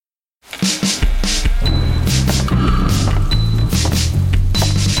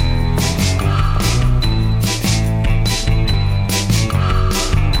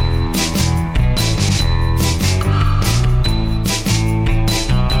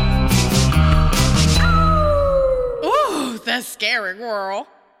scary girl.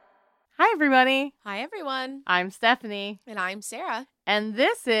 Hi, everybody. Hi, everyone. I'm Stephanie. And I'm Sarah. And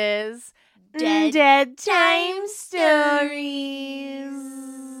this is Dead Time Stories,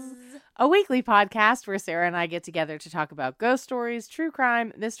 a weekly podcast where Sarah and I get together to talk about ghost stories, true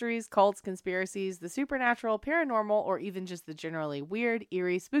crime, mysteries, cults, conspiracies, the supernatural, paranormal, or even just the generally weird,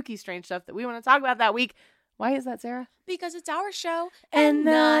 eerie, spooky, strange stuff that we want to talk about that week. Why is that, Sarah? Because it's our show And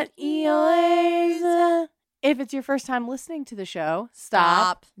not yours. If it's your first time listening to the show,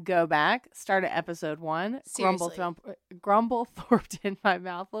 stop. Go back, start at episode 1. Seriously. Grumble thorped in my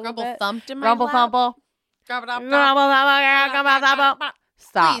mouth a little Grumble bit. thumped in my Grumble lap. thumble. Grumble thump.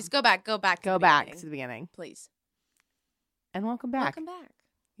 Stop. Please go back. Go back. Go back to the beginning. Please. And welcome back. Welcome back.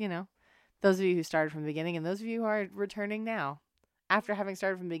 You know, those of you who started from the beginning and those of you who are returning now after having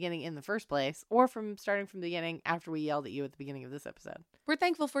started from the beginning in the first place, or from starting from the beginning after we yelled at you at the beginning of this episode. We're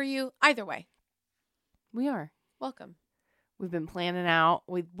thankful for you either way. We are. Welcome. We've been planning out.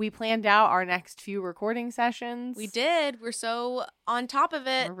 We planned out our next few recording sessions. We did. We're so on top of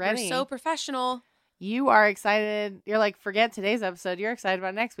it. We're ready. We're so professional. You are excited. You're like, forget today's episode. You're excited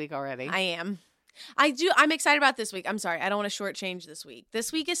about next week already. I am. I'm excited about this week. I'm sorry. I don't want to shortchange this week.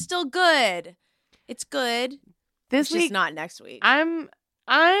 This week is still good. It's good. This It's week, just not next week. to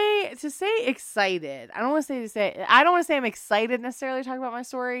say excited. I don't want to say I'm excited necessarily to talk about my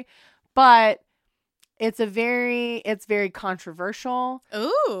story, but it's very controversial.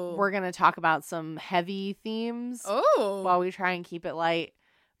 Ooh. We're going to talk about some heavy themes Oh. while we try and keep it light.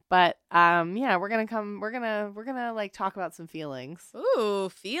 But yeah, we're going to like talk about some feelings. Ooh,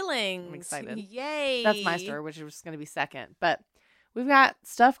 feelings. I'm excited. Yay. That's my story, which is going to be second. But we've got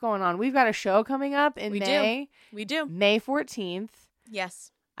stuff going on. We've got a show coming up in May. We do. May 14th.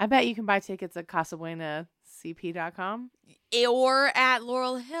 Yes. I bet you can buy tickets at CasabuenaCP.com. Or at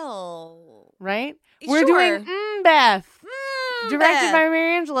Laurel Hill. Right? Sure. We're doing Beth. Directed Beth. by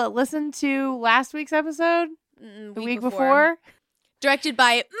Mary Angela. Listen to last week's episode. The week before. Directed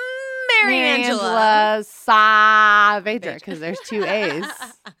by Mary Angela. Saavedra. Because there's 2 A's.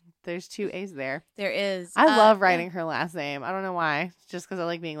 There's 2 A's there. There is. I love writing her last name. I don't know why. Just because I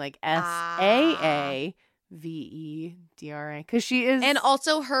like being like Saavedra. Because she is. And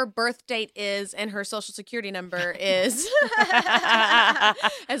also her birth date is, and her social security number is,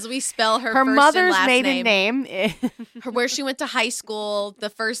 as we spell her first mother's and last maiden name is. where she went to high school, the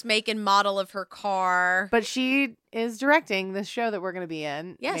first make and model of her car. But she is directing this show that we're going to be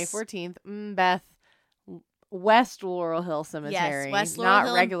in. Yes. May 14th. Beth. West Laurel Hill Cemetery. Yes, West Laurel not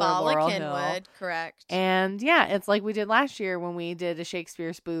Hill regular and Laurel Kenwood, Hill. correct. And yeah, it's like we did last year when we did a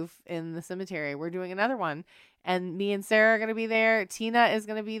Shakespeare spoof in the cemetery. We're doing another one. And me and Sarah are going to be there. Tina is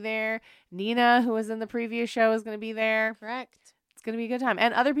going to be there. Nina, who was in the previous show, is going to be there. Correct. It's going to be a good time.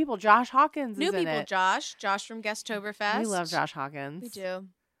 And other people. Josh Hawkins New is in people, it. Josh from Guesttoberfest. We love Josh Hawkins. We do.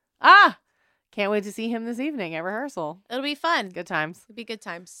 Can't wait to see him this evening at rehearsal. It'll be fun. Good times. It'll be good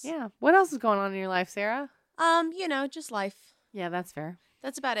times. Yeah. What else is going on in your life, Sarah? Just life. Yeah, that's fair.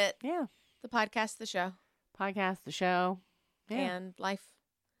 That's about it. Yeah. The podcast, the show. Podcast, the show. Yeah. And life.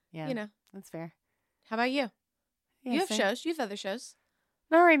 Yeah. That's fair. How about you? Yeah, You have same. shows. You have other shows.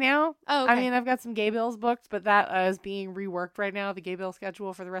 Not right now. Oh, okay. I mean, I've got some gay bills booked, but that is being reworked right now, the gay bill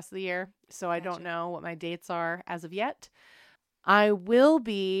schedule for the rest of the year. So I don't Gotcha. know what my dates are as of yet. I will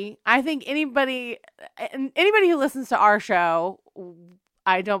be, I think anybody who listens to our show,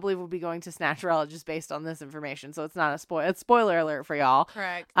 I don't believe will be going to Snatcherella just based on this information. So it's not it's spoiler alert for y'all.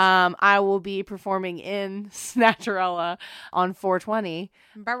 Correct. I will be performing in Snatcherella on 420.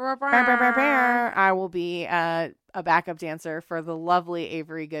 I will be a backup dancer for the lovely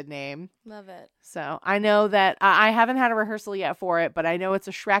Avery Goodname. Love it. So I know that I haven't had a rehearsal yet for it, but I know it's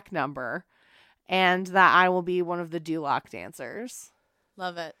a Shrek number and that I will be one of the Duloc dancers.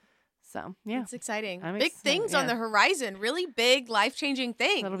 Love it. So, yeah. It's exciting. I'm Big excited, things on yeah. the horizon. Really big, life-changing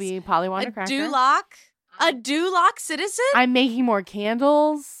things. That'll be Polly a Wondercracker. Duloc citizen? I'm making more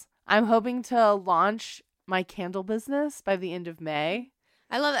candles. I'm hoping to launch my candle business by the end of May.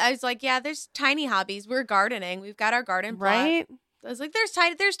 I love it. I was like, yeah, there's tiny hobbies. We're gardening. We've got our garden plot. Right? I was like,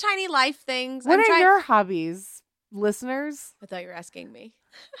 there's tiny life things. What are your hobbies, listeners? I thought you were asking me.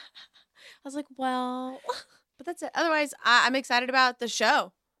 I was like, well, but that's it. Otherwise, I'm excited about the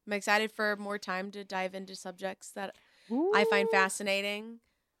show. I'm excited for more time to dive into subjects that I find fascinating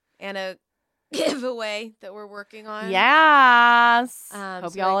and a giveaway that we're working on. Yes.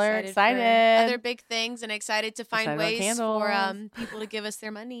 Hope So y'all we're are for excited. other big things and excited to find Excited ways about for candles. people to give us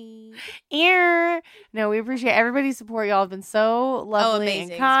their money. Ear. No, we appreciate everybody's support. Y'all have been so lovely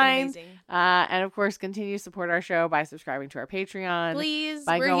amazing. and kind. It's been amazing. And of course, continue to support our show by subscribing to our Patreon. Please,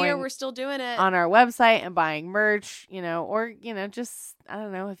 by we're here. going We're still doing it. on our website and buying merch, or, just, I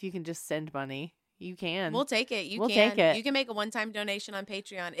don't know, if you can just send money. You can. We'll take it. We'll take it. You can make a one-time donation on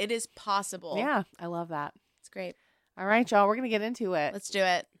Patreon. It is possible. Yeah, I love that. It's great. All right, y'all, we're going to get into it. Let's do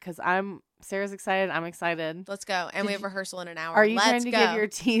it. Because Sarah's excited. I'm excited. Let's go. And we have rehearsal in an hour. Are you Let's trying to go. give your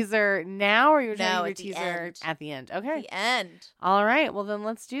teaser now, or are you trying No, to at give your the teaser end. at the end? Okay. The end. All right. Well, then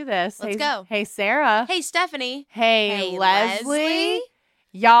let's do this. Let's go. Hey, Sarah. Hey, Stephanie. Hey, Leslie.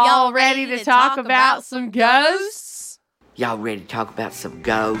 Y'all Y'all ready to talk about some ghosts? Y'all ready to talk about some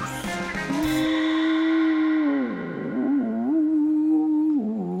ghosts?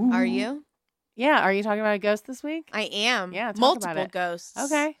 Are you? Yeah. Are you talking about a ghost this week? I am. Yeah, talk Multiple about it. ghosts.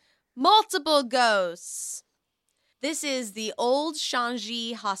 Okay. Multiple ghosts. This is the Old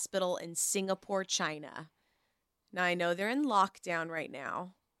Shanji Hospital in Singapore, China. Now, I know they're in lockdown right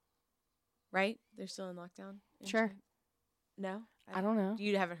now. Right? They're still in lockdown? Sure. China? No? I don't know.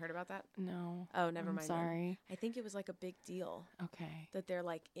 You haven't heard about that? No. Oh, never I'm mind. then. sorry. I think it was like a big deal Okay. that they're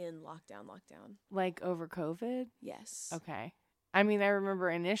like in lockdown. Like over COVID? Yes. Okay. I mean, I remember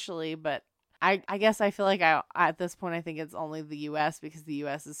initially, but I guess I feel like at this point, I think it's only the U.S. because the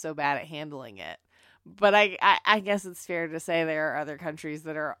U.S. is so bad at handling it. But I guess it's fair to say there are other countries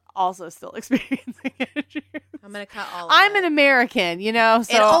that are also still experiencing issues. I'm going to cut all of I'm it. an American, so It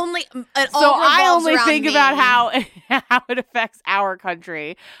all I revolves only around think me. about how it affects our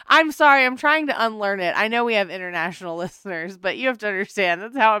country. I'm sorry, I'm trying to unlearn it. I know we have international listeners, but you have to understand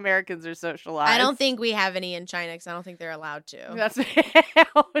that's how Americans are socialized. I don't think we have any in China because I don't think they're allowed to. That's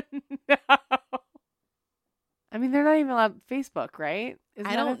oh, no. I mean, they're not even allowed Facebook, right? Isn't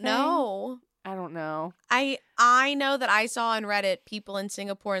I that a don't thing? know. I don't know. I know that I saw on Reddit people in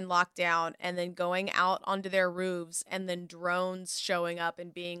Singapore in lockdown and then going out onto their roofs and then drones showing up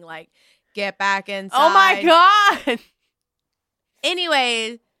and being like, get back inside. Oh my God.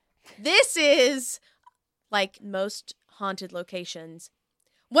 Anyway, this is like most haunted locations.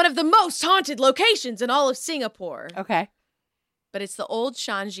 One of the most haunted locations in all of Singapore. Okay. But it's the Old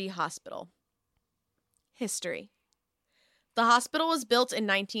Shanji Hospital. History. The hospital was built in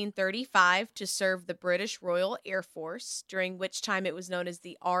 1935 to serve the British Royal Air Force, during which time it was known as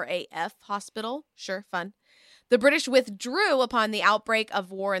the RAF Hospital. Sure, fun. The British withdrew upon the outbreak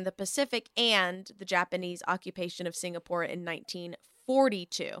of war in the Pacific and the Japanese occupation of Singapore in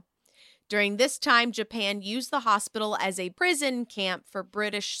 1942. During this time, Japan used the hospital as a prison camp for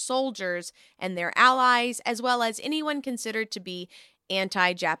British soldiers and their allies, as well as anyone considered to be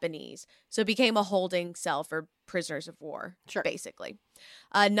anti-Japanese. So it became a holding cell for prisoners of war, Sure. basically.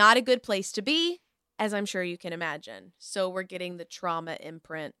 Not a good place to be, as I'm sure you can imagine. So we're getting the trauma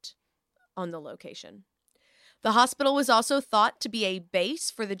imprint on the location. The hospital was also thought to be a base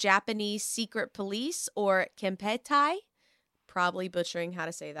for the Japanese secret police, or Kempeitai, probably butchering how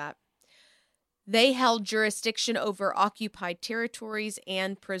to say that. They held jurisdiction over occupied territories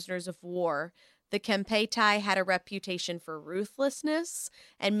and prisoners of war. The Kempeitai had a reputation for ruthlessness,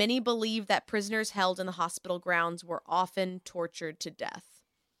 and many believed that prisoners held in the hospital grounds were often tortured to death.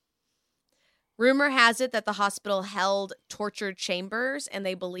 Rumor has it that the hospital held torture chambers, and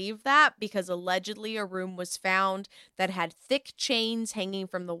they believe that because allegedly a room was found that had thick chains hanging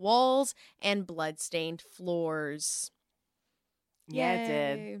from the walls and blood-stained floors. Yeah, it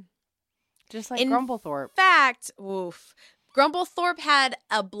did. Yay. Just like In Grumblethorpe. Fact, oof. Grumblethorpe had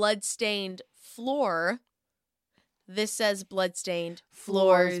a blood-stained floor. This says blood-stained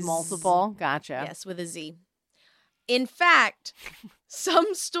floors. Multiple. Gotcha. Yes, with a Z. In fact,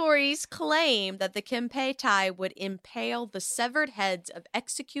 some stories claim that the Kempeitai would impale the severed heads of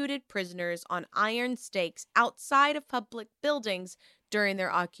executed prisoners on iron stakes outside of public buildings during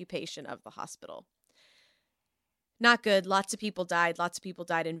their occupation of the hospital. Not good. Lots of people died. Lots of people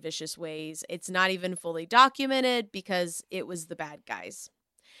died in vicious ways. It's not even fully documented because it was the bad guys.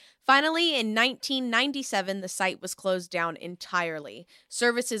 Finally, in 1997, the site was closed down entirely.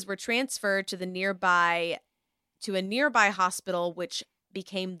 Services were transferred to a nearby hospital, which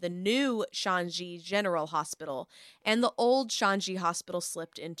became the new Shanji General Hospital, and the old Shanji Hospital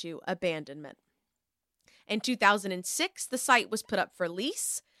slipped into abandonment. In 2006, the site was put up for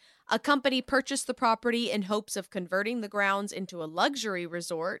lease. A company purchased the property in hopes of converting the grounds into a luxury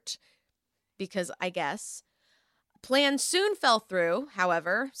resort, because I guess. Plans soon fell through,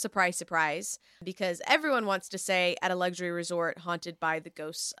 however, surprise, surprise, because everyone wants to stay at a luxury resort haunted by the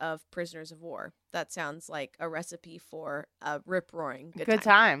ghosts of prisoners of war. That sounds like a recipe for a rip-roaring Good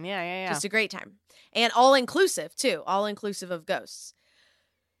time. Yeah. Just a great time. And all-inclusive, too. All-inclusive of ghosts.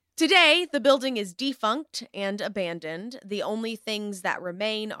 Today, the building is defunct and abandoned. The only things that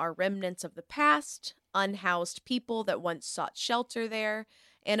remain are remnants of the past, unhoused people that once sought shelter there,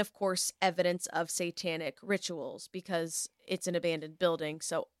 and of course, evidence of satanic rituals because it's an abandoned building.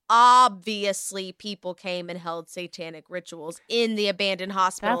 So obviously, people came and held satanic rituals in the abandoned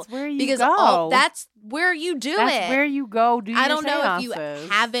hospital. That's where you because go. That's where you do That's it. where you go. Do I your don't know if you seances.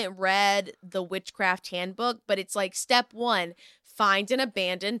 haven't read the Witchcraft Handbook, but it's like step 1. Find an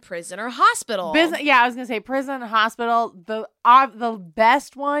abandoned prison or hospital. I was gonna say prison, hospital. The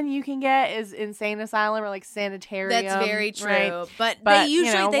best one you can get is insane asylum or like sanitarium. That's very true. Right? But But, they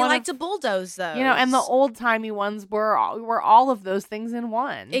usually one like of- to bulldoze those. And the old timey ones were all of those things in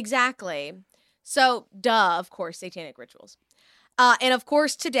one. Exactly. So, of course, satanic rituals. And of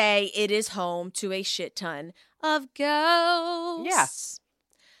course, today it is home to a shit ton of ghosts. Yeah.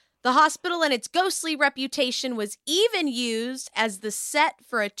 The hospital and its ghostly reputation was even used as the set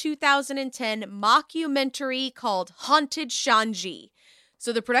for a 2010 mockumentary called Haunted Shanji.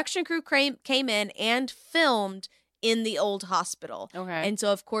 So the production crew came in and filmed in the old hospital. Okay. And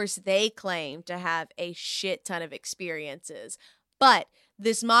so, of course, they claim to have a shit ton of experiences. But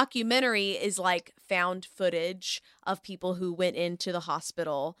this mockumentary is like found footage of people who went into the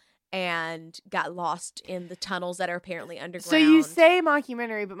hospital and got lost in the tunnels that are apparently underground. So you say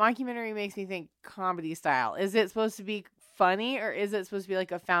mockumentary, but mockumentary makes me think comedy style. Is it supposed to be funny or is it supposed to be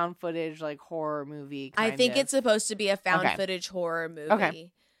like a found footage, like horror movie? I think it's supposed to be a found footage horror movie.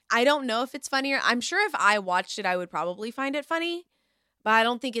 Okay. I don't know if it's funnier. I'm sure if I watched it, I would probably find it funny, but I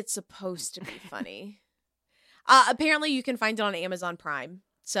don't think it's supposed to be funny. Apparently, you can find it on Amazon Prime.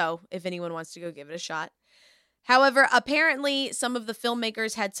 So if anyone wants to go give it a shot. However, apparently some of the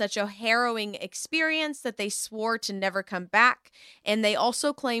filmmakers had such a harrowing experience that they swore to never come back, and they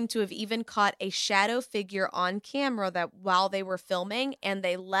also claimed to have even caught a shadow figure on camera that while they were filming, and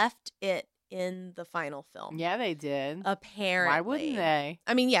they left it in the final film. Yeah, they did. Apparently. Why wouldn't they?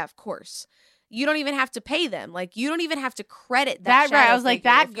 I mean, yeah, of course. You don't even have to pay them. Like, you don't even have to credit that That right. I shadow was like,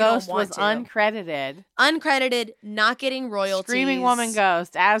 figure that if you don't ghost want was to. uncredited. Uncredited, not getting royalties. Screaming woman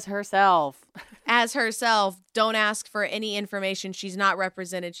ghost as herself. As herself, don't ask for any information. She's not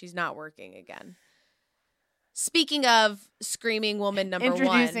represented. She's not working again. Speaking of Screaming Woman number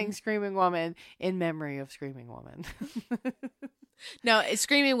Introducing one. Screaming Woman in memory of Screaming Woman. No, it's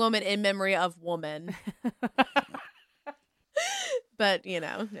Screaming Woman in memory of woman. But,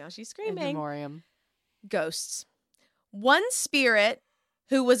 now she's In screaming. memoriam. Ghosts. One spirit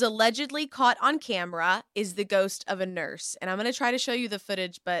who was allegedly caught on camera is the ghost of a nurse. And I'm going to try to show you the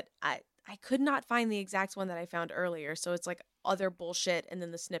footage, but I could not find the exact one that I found earlier. So it's like other bullshit and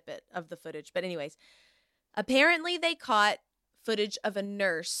then the snippet of the footage. But anyways, apparently they caught footage of a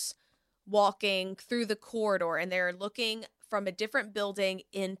nurse walking through the corridor, and they're looking from a different building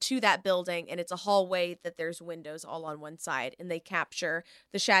into that building, and it's a hallway that there's windows all on one side, and they capture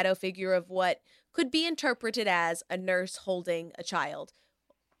the shadow figure of what could be interpreted as a nurse holding a child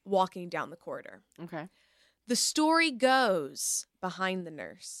walking down the corridor. Okay. The story goes behind the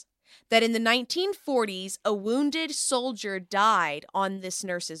nurse that in the 1940s, a wounded soldier died on this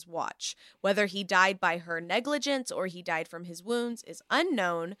nurse's watch. Whether he died by her negligence or he died from his wounds is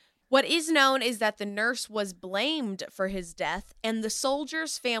unknown. What is known is that the nurse was blamed for his death, and the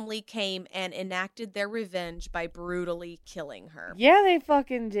soldier's family came and enacted their revenge by brutally killing her. Yeah, they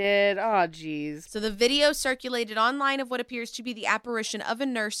fucking did. Oh, jeez. So the video circulated online of what appears to be the apparition of a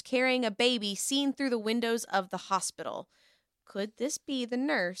nurse carrying a baby seen through the windows of the hospital. Could this be the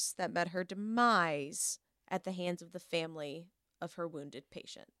nurse that met her demise at the hands of the family of her wounded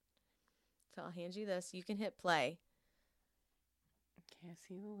patient? So I'll hand you this. You can hit play. Can't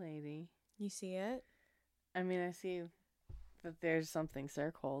see the lady. You see it? I mean, I see that there's something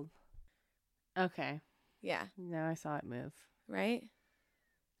circled. Okay. Yeah. Now I saw it move. Right?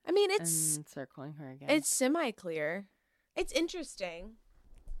 I mean, it's And circling her again. it's semi-clear. It's interesting.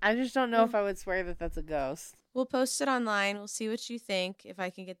 I just don't know if I would swear that that's a ghost. We'll post it online. We'll see what you think if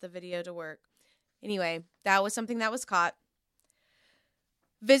I can get the video to work. Anyway, that was something that was caught.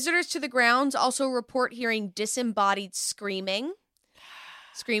 Visitors to the grounds also report hearing disembodied screaming.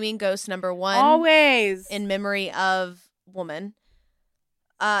 Screaming ghost number one. Always. In memory of woman.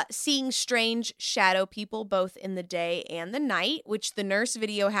 Seeing strange shadow people both in the day and the night, which the nurse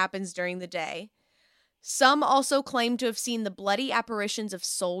video happens during the day. Some also claim to have seen the bloody apparitions of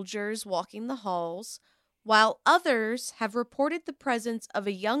soldiers walking the halls. while others have reported the presence of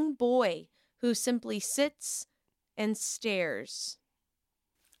a young boy who simply sits and stares.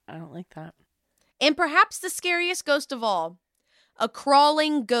 I don't like that. And perhaps the scariest ghost of all, a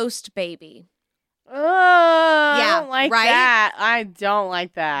crawling ghost baby. I don't like right? that. I don't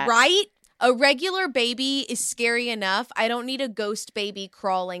like that. Right? A regular baby is scary enough. I don't need a ghost baby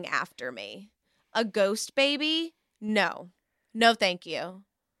crawling after me. A ghost baby? No. No, thank you.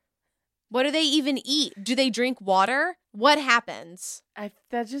 What do they even eat? Do they drink water? What happens?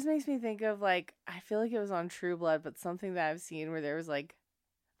 That just makes me think of, like, I feel like it was on True Blood, but something that I've seen where there was like,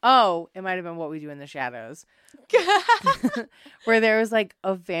 oh, it might have been What We Do in the Shadows, where there was like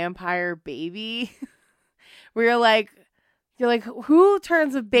a vampire baby. Where you're like, who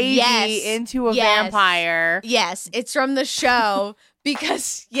turns a baby into a vampire? Yes, it's from the show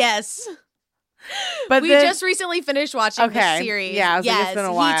because yes. But we just recently finished watching this series. Yeah, I was like, it's been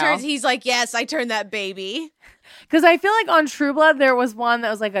a while. He's like, yes, I turned that baby. Because I feel like on True Blood there was one that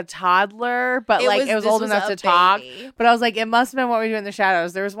was like a toddler, but it was old enough to talk. But I was like, it must have been What We Do in the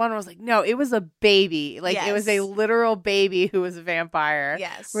Shadows. There was one where I was like, no, it was a baby. Like it was a literal baby who was a vampire.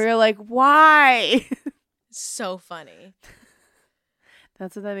 Yes. We were like, why? So funny.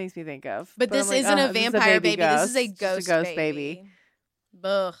 That's what that makes me think of. But this isn't a vampire baby. This is a ghost baby.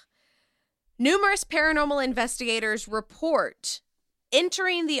 Ugh. Numerous paranormal investigators report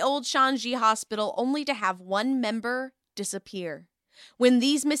entering the old Shanji hospital only to have one member disappear. When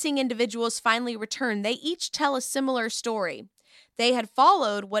these missing individuals finally return, they each tell a similar story. They had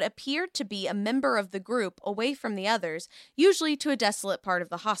followed what appeared to be a member of the group away from the others, usually to a desolate part of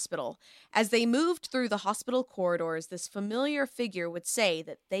the hospital. As they moved through the hospital corridors, this familiar figure would say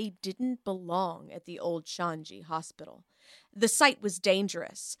that they didn't belong at the old Shanji hospital. The site was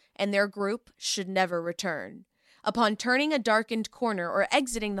dangerous, and their group should never return. Upon turning a darkened corner or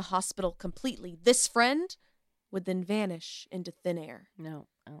exiting the hospital completely, this friend would then vanish into thin air. No,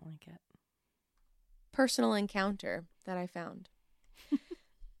 I don't like it. Personal encounter that I found.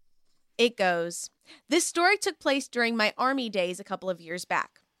 It goes, this story took place during my Army days a couple of years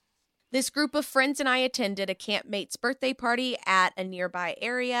back. This group of friends and I attended a campmate's birthday party at a nearby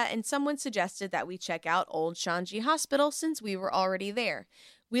area, and someone suggested that we check out Old Shanji Hospital since we were already there.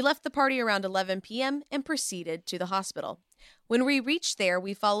 We left the party around 11 p.m. and proceeded to the hospital. When we reached there,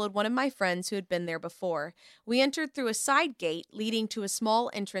 we followed one of my friends who had been there before. We entered through a side gate leading to a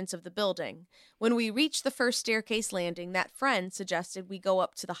small entrance of the building. When we reached the first staircase landing, that friend suggested we go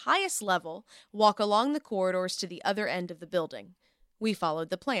up to the highest level, walk along the corridors to the other end of the building. We followed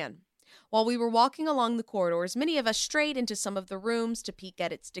the plan. While we were walking along the corridors, many of us strayed into some of the rooms to peek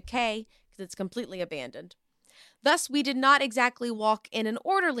at its decay, because it's completely abandoned. Thus, we did not exactly walk in an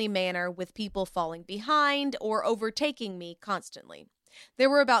orderly manner with people falling behind or overtaking me constantly. There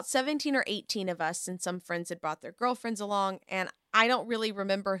were about 17 or 18 of us, and some friends had brought their girlfriends along, and I don't really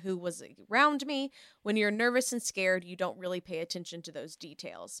remember who was around me. When you're nervous and scared, you don't really pay attention to those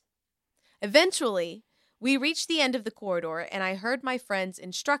details. Eventually, we reached the end of the corridor, and I heard my friend's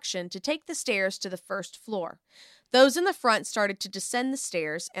instruction to take the stairs to the first floor. Those in the front started to descend the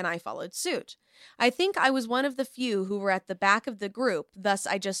stairs, and I followed suit. I think I was one of the few who were at the back of the group, thus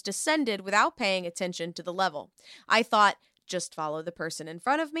I just descended without paying attention to the level. I thought, just follow the person in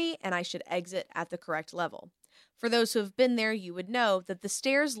front of me, and I should exit at the correct level. For those who have been there, you would know that the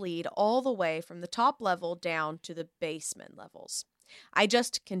stairs lead all the way from the top level down to the basement levels. I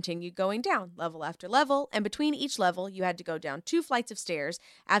just continued going down, level after level, and between each level, you had to go down 2 flights of stairs.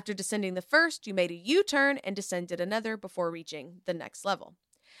 After descending the first, you made a U-turn and descended another before reaching the next level.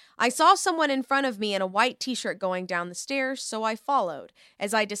 I saw someone in front of me in a white t-shirt going down the stairs, so I followed.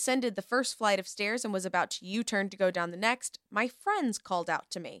 As I descended the first flight of stairs and was about to U-turn to go down the next, my friends called out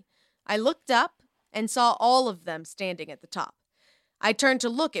to me. I looked up and saw all of them standing at the top. I turned to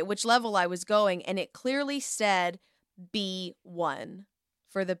look at which level I was going, and it clearly said B1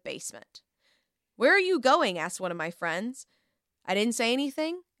 for the basement. "Where are you going?" asked one of my friends. I didn't say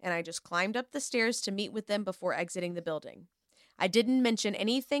anything, and I just climbed up the stairs to meet with them before exiting the building. I didn't mention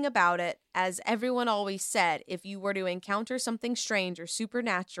anything about it, as everyone always said, if you were to encounter something strange or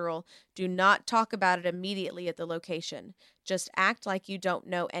supernatural, do not talk about it immediately at the location. Just act like you don't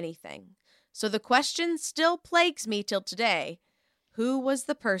know anything. So the question still plagues me till today. Who was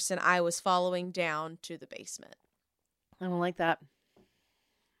the person I was following down to the basement? I don't like that.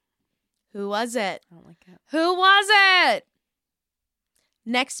 Who was it? I don't like it. Who was it?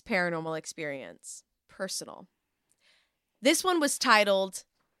 Next paranormal experience. Personal. This one was titled,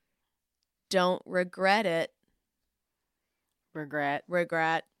 Don't Regret It.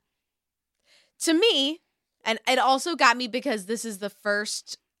 Regret. To me, and it also got me because this is the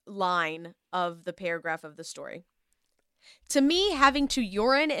first line of the paragraph of the story. To me, having to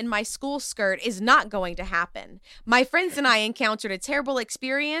urine in my school skirt is not going to happen. My friends and I encountered a terrible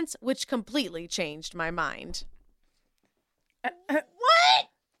experience, which completely changed my mind. What?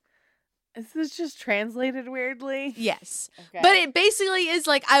 Is this just translated weirdly? Yes. Okay. But it basically is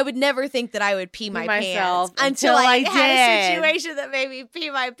like, I would never think that I would pee my myself pants until I had a did. situation that made me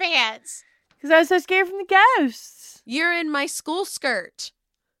pee my pants. Because I was so scared from the ghosts. You're in my school skirt.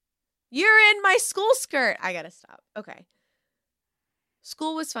 You're in my school skirt. I gotta stop. Okay.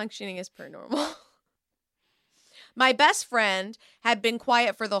 School was functioning as per normal. My best friend had been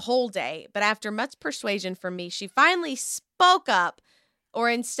quiet for the whole day, but after much persuasion from me, she finally spoke up, or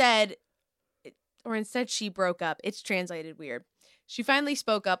instead she broke up. It's translated weird. She finally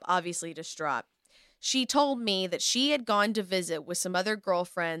spoke up, obviously distraught. She told me that she had gone to visit with some other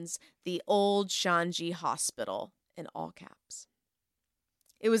girlfriends the old Shanji Hospital, in all caps.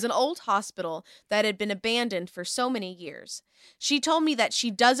 It was an old hospital that had been abandoned for so many years. She told me that she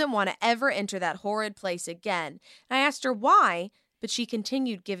doesn't want to ever enter that horrid place again. And I asked her why, but she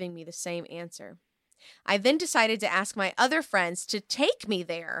continued giving me the same answer. I then decided to ask my other friends to take me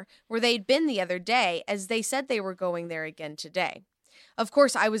there, where they'd been the other day, as they said they were going there again today. Of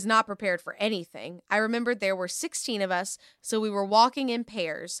course, I was not prepared for anything. I remembered there were 16 of us, so we were walking in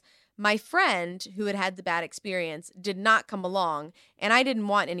pairs. My friend, who had had the bad experience, did not come along, and I didn't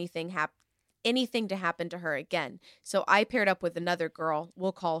want anything to happen to her again, so I paired up with another girl.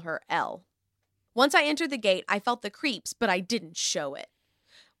 We'll call her Elle. Once I entered the gate, I felt the creeps, but I didn't show it.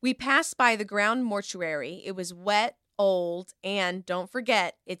 We passed by the ground mortuary. It was wet, old, and, don't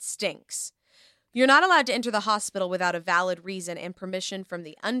forget, it stinks. You're not allowed to enter the hospital without a valid reason and permission from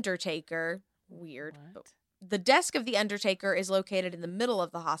the undertaker. Weird. What? The desk of the undertaker is located in the middle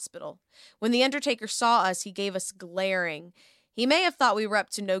of the hospital. When the undertaker saw us, he gave us glaring. He may have thought we were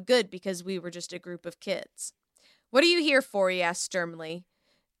up to no good because we were just a group of kids. "What are you here for?" he asked sternly.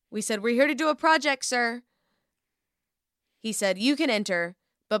 We said, "We're here to do a project, sir." He said, "You can enter,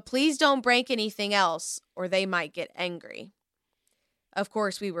 but please don't break anything else, or they might get angry." Of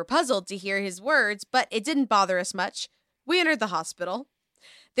course, we were puzzled to hear his words, but it didn't bother us much. We entered the hospital.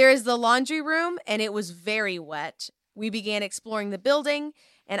 There is the laundry room, and it was very wet. We began exploring the building,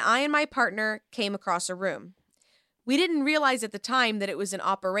 and I and my partner came across a room. We didn't realize at the time that it was an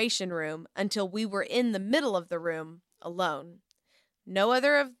operation room until we were in the middle of the room alone. No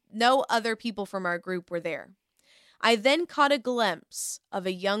other people from our group were there. I then caught a glimpse of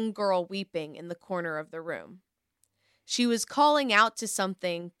a young girl weeping in the corner of the room. She was calling out to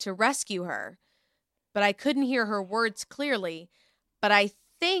something to rescue her, but I couldn't hear her words clearly, but I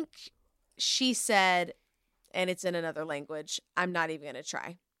think she said, and it's in another language, I'm not even going to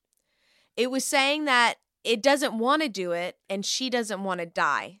try. It was saying that it doesn't want to do it and she doesn't want to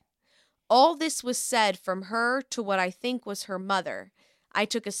die. All this was said from her to what I think was her mother. I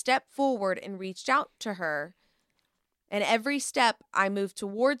took a step forward and reached out to her, and every step I moved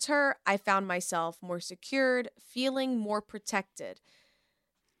towards her, I found myself more secured, feeling more protected.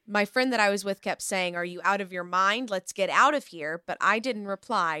 My friend that I was with kept saying, "Are you out of your mind? Let's get out of here." But I didn't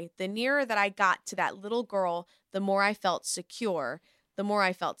reply. The nearer that I got to that little girl, the more I felt secure, the more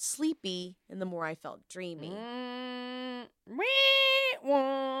I felt sleepy, and the more I felt dreamy.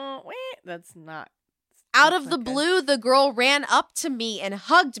 That's not. Out of the blue, the girl ran up to me and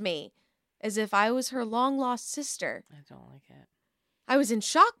hugged me as if I was her long-lost sister. I don't like it. I was in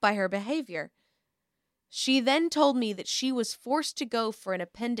shock by her behavior. She then told me that she was forced to go for an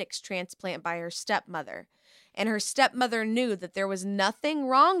appendix transplant by her stepmother, and her stepmother knew that there was nothing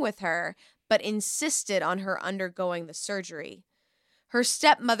wrong with her, but insisted on her undergoing the surgery. Her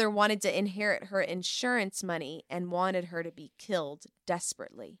stepmother wanted to inherit her insurance money and wanted her to be killed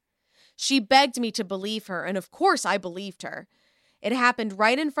desperately. She begged me to believe her, and of course I believed her. It happened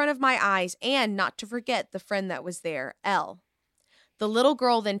right in front of my eyes, and not to forget the friend that was there, Elle. The little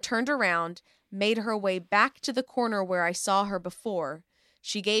girl then turned around, made her way back to the corner where I saw her before.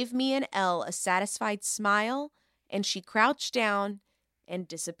 She gave me and Elle a satisfied smile, and she crouched down and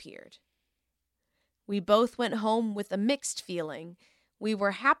disappeared. We both went home with a mixed feeling. We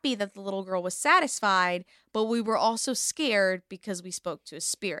were happy that the little girl was satisfied, but we were also scared because we spoke to a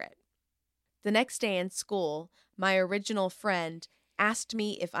spirit. The next day in school, my original friend asked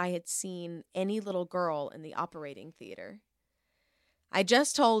me if I had seen any little girl in the operating theater. I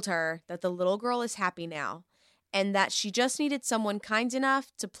just told her that the little girl is happy now, and that she just needed someone kind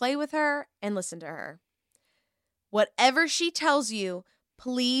enough to play with her and listen to her. Whatever she tells you,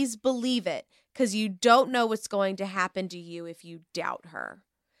 please believe it, because you don't know what's going to happen to you if you doubt her.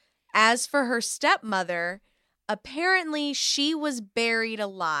 As for her stepmother, Apparently, she was buried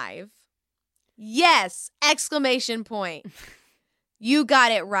alive. Yes! Exclamation point. You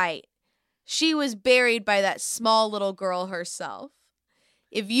got it right. She was buried by that small little girl herself.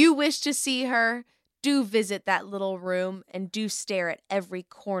 If you wish to see her, do visit that little room and do stare at every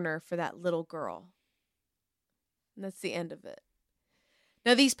corner for that little girl. And that's the end of it.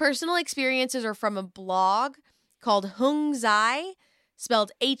 Now, these personal experiences are from a blog called Hungzai,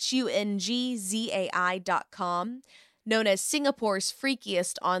 spelled HUNGZAI.com, known as Singapore's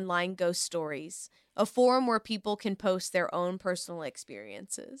freakiest online ghost stories, a forum where people can post their own personal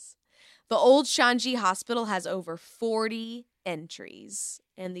experiences. The old Shanji Hospital has over 40 entries,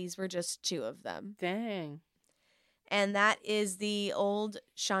 and these were just 2 of them. Dang. And that is the old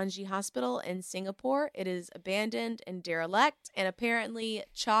Shanji Hospital in Singapore. It is abandoned and derelict and apparently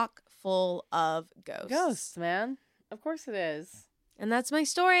chock full of ghosts. Ghosts, man. Of course it is. And that's my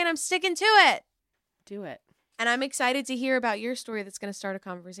story, and I'm sticking to it. Do it. And I'm excited to hear about your story that's going to start a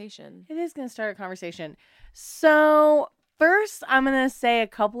conversation. It is going to start a conversation. So first, I'm going to say a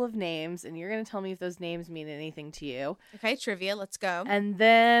couple of names, and you're going to tell me if those names mean anything to you. Okay, trivia. Let's go. And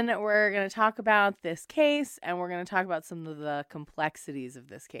then we're going to talk about this case, and we're going to talk about some of the complexities of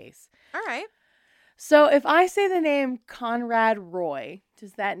this case. All right. So if I say the name Conrad Roy,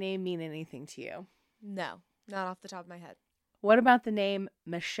 does that name mean anything to you? No, not off the top of my head. What about the name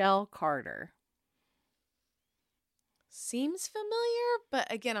Michelle Carter? Seems familiar,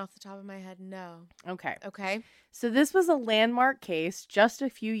 but again, off the top of my head, no. Okay. Okay. So this was a landmark case just a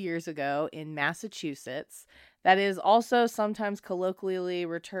few years ago in Massachusetts that is also sometimes colloquially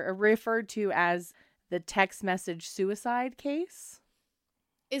referred to as the text message suicide case.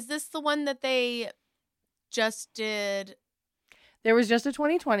 Is this the one that they just did? There was just a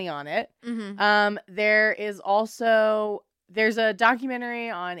 2020 on it. Mm-hmm. There's a documentary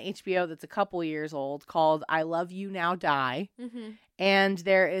on HBO that's a couple years old called I Love You Now Die. Mm-hmm. And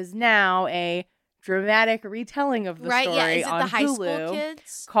there is now a dramatic retelling of the story Yeah. Is it on the high Hulu school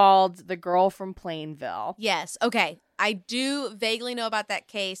kids? called The Girl from Plainville. Yes. Okay. I do vaguely know about that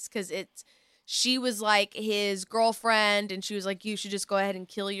case because she was like his girlfriend and she was like, you should just go ahead and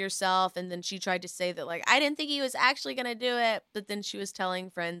kill yourself. And then she tried to say that, like, I didn't think he was actually going to do it. But then she was telling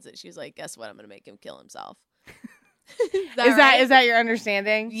friends that she was like, guess what? I'm going to make him kill himself. Is that your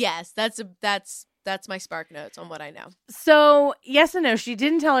understanding? Yes. That's my spark notes on what I know. So, yes and no. She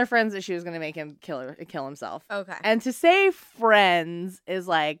didn't tell her friends that she was going to make him kill himself. Okay. And to say friends is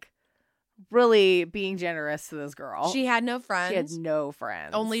like really being generous to this girl. She had no friends. She had no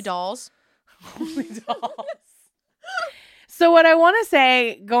friends. Only dolls. Only dolls. So what I want to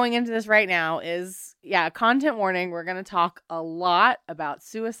say going into this right now is, content warning. We're going to talk a lot about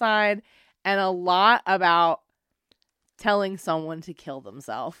suicide and a lot about telling someone to kill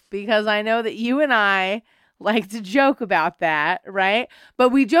themselves, because I know that you and I like to joke about that, right? But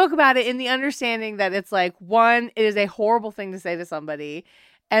we joke about it in the understanding that it's like, one, it is a horrible thing to say to somebody,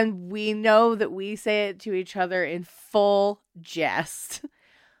 and we know that we say it to each other in full jest.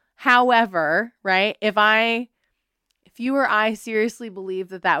 However, right, if you or I seriously believe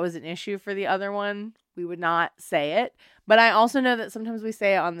that was an issue for the other one, we would not say it. But I also know that sometimes we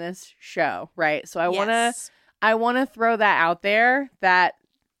say it on this show, right? So I want to throw that out there, that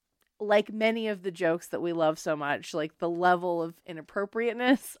like many of the jokes that we love so much, like the level of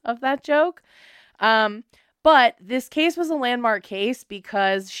inappropriateness of that joke. But this case was a landmark case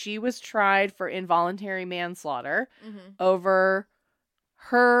because she was tried for involuntary manslaughter over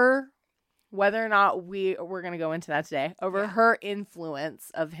her, whether or not we're going to go into that today, over her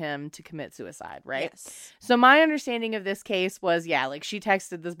influence of him to commit suicide, right? Yes. So my understanding of this case was, like she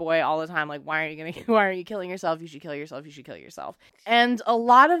texted this boy all the time, like, why are you killing yourself? You should kill yourself. You should kill yourself. And a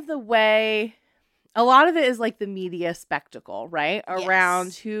lot of it is like the media spectacle, right?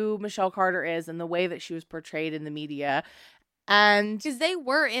 Around who Michelle Carter is and the way that she was portrayed in the media. And because they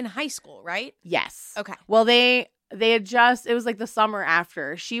were in high school, right? Yes. Okay. Well, they had just, it was like the summer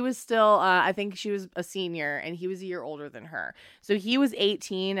after. She was still, I think she was a senior and he was a year older than her. So he was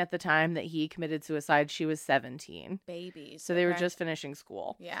 18 at the time that he committed suicide. She was 17. Babies. So they were just finishing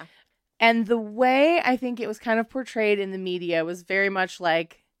school. Yeah. And the way I think it was kind of portrayed in the media was very much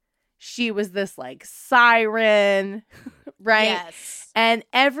like she was this like siren, right? Yes. And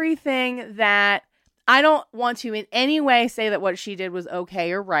everything that, I don't want to in any way say that what she did was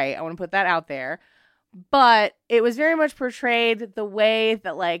okay or right. I want to put that out there. But it was very much portrayed the way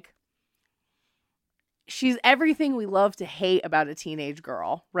that, like, she's everything we love to hate about a teenage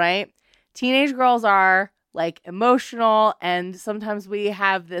girl, right? Teenage girls are, like, emotional, and sometimes we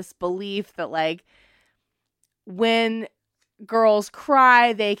have this belief that, like, when girls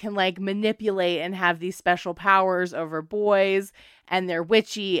cry, they can like manipulate and have these special powers over boys, and they're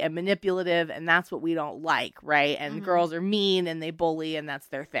witchy and manipulative, and that's what we don't like, right? And girls are mean and they bully, and that's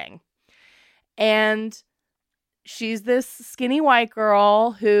their thing. And she's this skinny white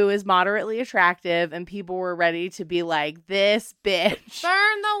girl who is moderately attractive, and people were ready to be like, this bitch.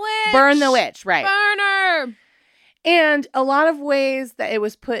 Burn the witch. Burn the witch, right. Burn her. And a lot of ways that it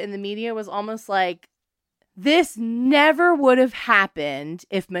was put in the media was almost like, this never would have happened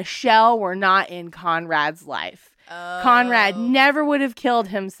if Michelle were not in Conrad's life. Conrad never would have killed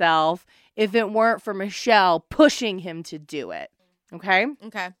himself if it weren't for Michelle pushing him to do it. Okay?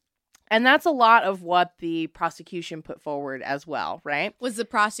 Okay. And that's a lot of what the prosecution put forward as well, right? Was the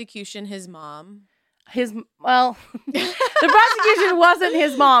prosecution his mom? The prosecution wasn't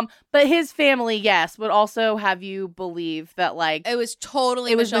his mom, but his family, yes, would also have you believe that, like, it was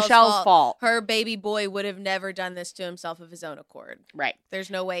totally Michelle's fault. Her baby boy would have never done this to himself of his own accord. Right. There's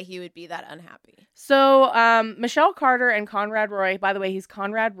no way he would be that unhappy. So, Michelle Carter and Conrad Roy, by the way, he's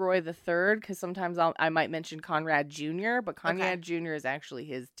Conrad Roy III, because sometimes I might mention Conrad Jr., but Conrad Jr. is actually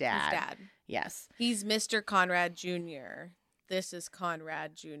his dad. His dad. Yes. He's Mr. Conrad Jr. This is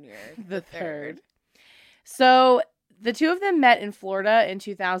Conrad Jr. the third. So the two of them met in Florida in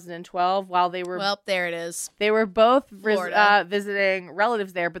 2012 while they were... Well, there it is. They were both visiting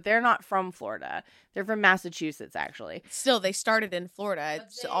relatives there, but they're not from Florida. They're from Massachusetts, actually. Still, they started in Florida.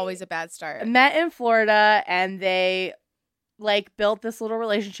 It's always a bad start. Met in Florida, and they, like, built this little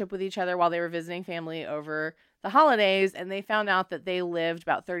relationship with each other while they were visiting family over the holidays, and they found out that they lived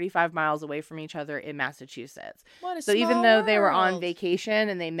about 35 miles away from each other in Massachusetts. What a So even though they were on vacation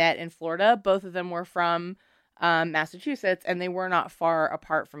and they met in Florida, both of them were from Massachusetts, and they were not far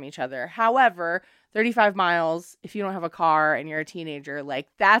apart from each other. However, 35 miles, if you don't have a car and you're a teenager, like,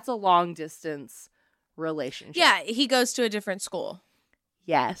 that's a long distance relationship. Yeah, he goes to a different school.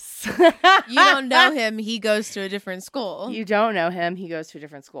 Yes. You don't know him, he goes to a different school. You don't know him, he goes to a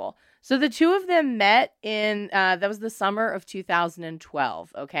different school. So the two of them met in, that was the summer of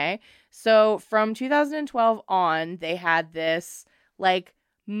 2012, okay? So from 2012 on, they had this, like,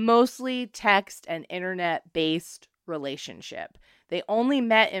 mostly text and internet-based relationship. They only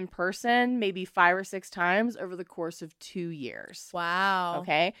met in person maybe 5 or 6 times over the course of 2 years. Wow.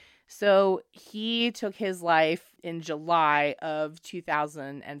 Okay? So he took his life in July of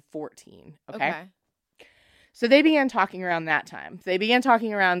 2014, okay? So they began talking around that time. They began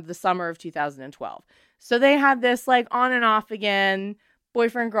talking around the summer of 2012. So they had this, like, on and off again,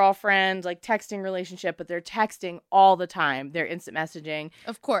 boyfriend, girlfriend, like, texting relationship, but they're texting all the time. They're instant messaging.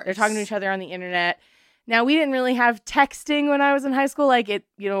 Of course. They're talking to each other on the internet. Now, we didn't really have texting when I was in high school. Like, it,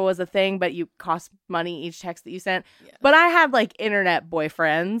 was a thing, but you cost money each text that you sent. Yeah. But I had, like, internet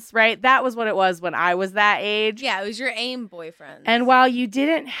boyfriends, right? That was what it was when I was that age. Yeah, it was your AIM boyfriend. And while you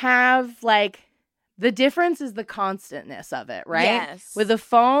didn't have, like... The difference is the constantness of it, right? Yes. With a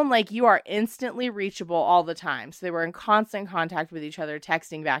phone, like, you are instantly reachable all the time. So they were in constant contact with each other,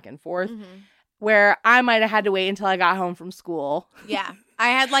 texting back and forth, where I might have had to wait until I got home from school. Yeah. I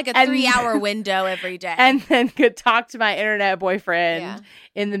had, like, a 3-hour window every day. And then could talk to my internet boyfriend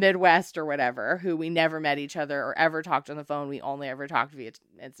in the Midwest or whatever, who we never met each other or ever talked on the phone. We only ever talked via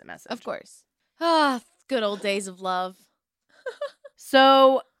instant message. Of course. Ah, good old days of love.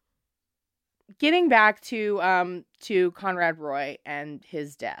 So... Getting back to Conrad Roy and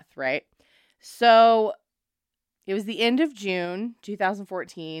his death, right? So it was the end of June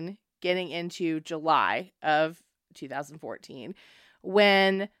 2014, getting into July of 2014,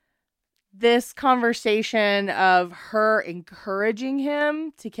 when this conversation of her encouraging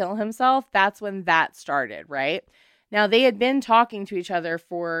him to kill himself, that's when that started, right? Now, they had been talking to each other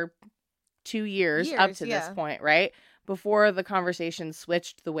for 2 years up to this point, right? Before the conversation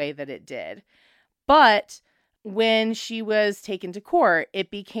switched the way that it did. But when she was taken to court,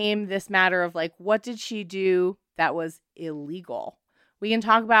 it became this matter of, like, what did she do that was illegal? We can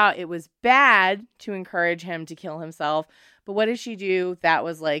talk about it was bad to encourage him to kill himself, but what did she do that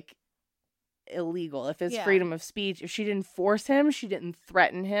was, like, illegal? If it's freedom of speech, if she didn't force him, she didn't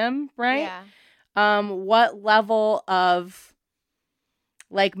threaten him, right? Yeah. What level of,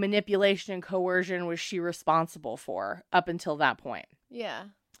 like, manipulation and coercion was she responsible for up until that point? Yeah.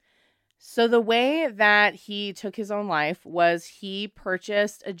 So the way that he took his own life was he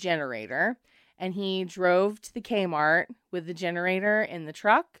purchased a generator and he drove to the Kmart with the generator in the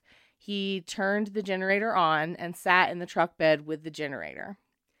truck. He turned the generator on and sat in the truck bed with the generator.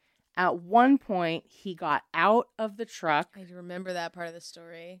 At one point, he got out of the truck. I remember that part of the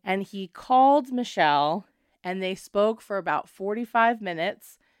story. And he called Michelle, and they spoke for about 45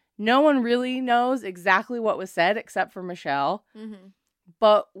 minutes. No one really knows exactly what was said except for Michelle. Mm-hmm.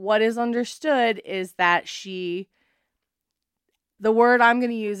 But what is understood is that the word I'm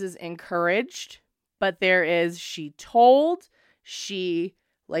going to use is encouraged, but there is she told, she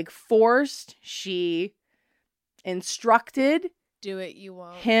forced, she instructed Do it, you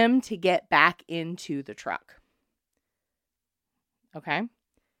won't. him to get back into the truck. Okay?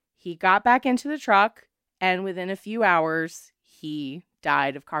 He got back into the truck, and within a few hours, he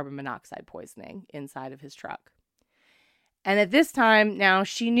died of carbon monoxide poisoning inside of his truck. And at this time, now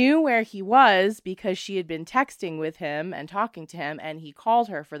she knew where he was because she had been texting with him and talking to him, and he called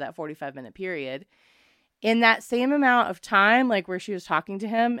her for that 45-minute period. In that same amount of time, where she was talking to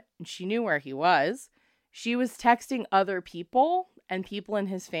him, and she knew where he was, she was texting other people and people in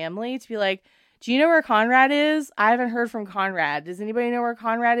his family to be like, do you know where Conrad is? I haven't heard from Conrad. Does anybody know where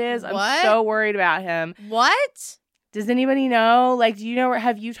Conrad is? What? I'm so worried about him. What? Does anybody know? Do you know where,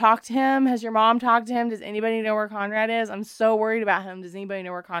 have you talked to him? Has your mom talked to him? Does anybody know where Conrad is? I'm so worried about him. Does anybody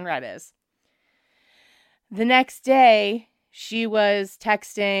know where Conrad is? The next day, she was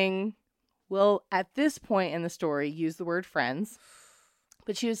texting, well, at this point in the story, use the word friends,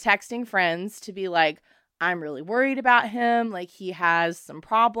 but she was texting friends to be like, I'm really worried about him. He has some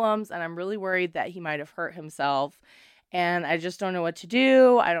problems, and I'm really worried that he might have hurt himself. And I just don't know what to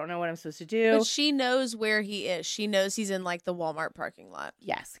do. I don't know what I'm supposed to do. But she knows where he is. She knows he's in the Walmart parking lot.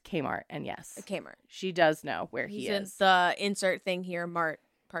 Yes, Kmart, and yes. Kmart. She does know where he He's is. in the insert thing here, Mart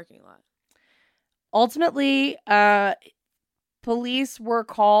parking lot. Ultimately, police were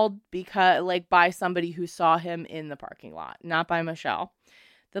called because by somebody who saw him in the parking lot, not by Michelle.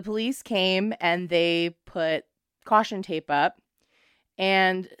 The police came and they put caution tape up.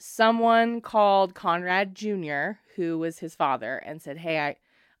 And someone called Conrad Jr., who was his father, and said, hey,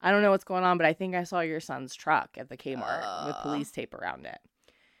 I don't know what's going on, but I think I saw your son's truck at the Kmart with police tape around it.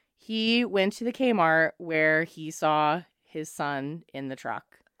 He went to the Kmart where he saw his son in the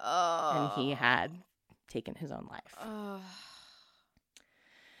truck, and he had taken his own life.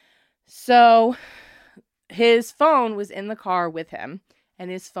 So his phone was in the car with him, and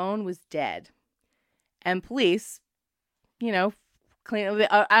his phone was dead. And police,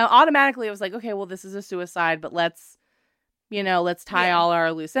 automatically it was like, okay, well, this is a suicide, but let's tie all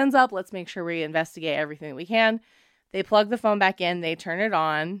our loose ends up. Let's make sure we investigate everything that we can. They plug the phone back in, they turn it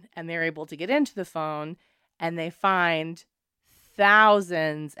on, and they're able to get into the phone, and they find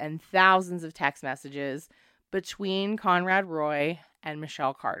thousands and thousands of text messages between Conrad Roy and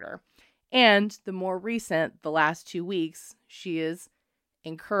Michelle Carter. And the more recent, the last 2 weeks, she is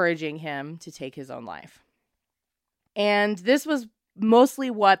encouraging him to take his own life. And this was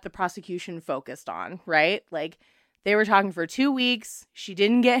mostly what the prosecution focused on, right? They were talking for 2 weeks. She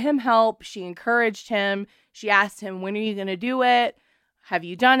didn't get him help. She encouraged him. She asked him, when are you going to do it? Have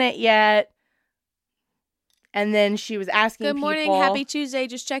you done it yet? And then she was asking Good morning, people, happy Tuesday,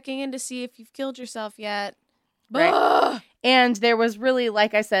 just checking in to see if you've killed yourself yet. Right. And there was really,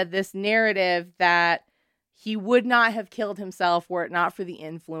 like I said, this narrative that he would not have killed himself were it not for the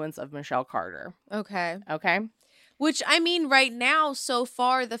influence of Michelle Carter. Okay. Okay? Which, I mean, right now, so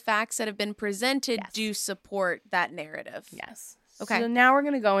far, the facts that have been presented do support that narrative. Yes. Okay. So now we're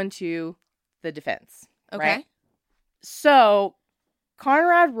going to go into the defense. Okay. Right? So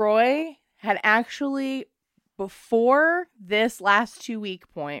Conrad Roy had actually, before this last 2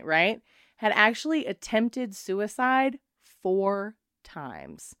 week point, right, had actually attempted suicide 4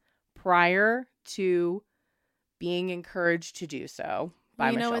 times prior to being encouraged to do so by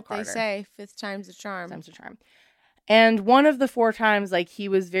Michelle Carter. You know what they say, 5th time's a charm. 5th time's a charm. And one of the 4 times, he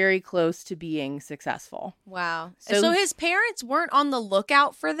was very close to being successful. Wow. So his parents weren't on the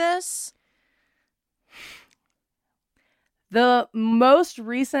lookout for this? The most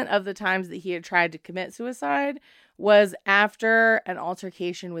recent of the times that he had tried to commit suicide was after an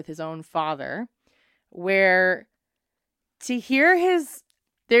altercation with his own father, where to hear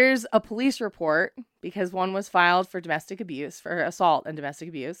there's a police report because one was filed for domestic abuse, for assault and domestic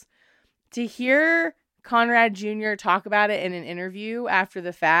abuse. To hear Conrad Jr. talk about it in an interview after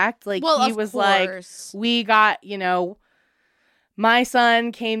the fact, he was like, we got, my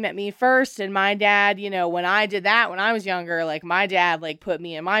son came at me first, and my dad, when I did that when I was younger, my dad put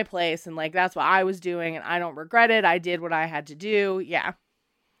me in my place, and that's what I was doing, and I don't regret it. I did what I had to do. Yeah.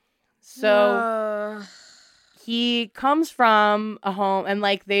 So he comes from a home, and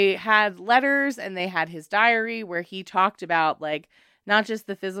they had letters, and they had his diary where he talked about not just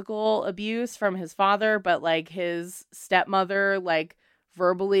the physical abuse from his father, but his stepmother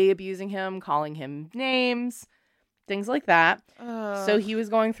verbally abusing him, calling him names, things like that. So he was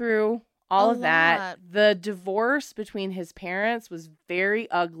going through all A of that. lot. The divorce between his parents was very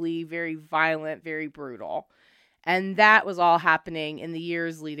ugly, very violent, very brutal. And that was all happening in the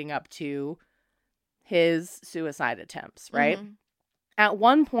years leading up to his suicide attempts, right? Mhm. At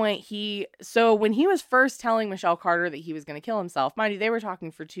one point, so when he was first telling Michelle Carter that he was going to kill himself, mind you, they were talking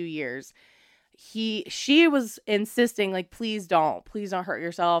for 2 years. She was insisting, like, please don't hurt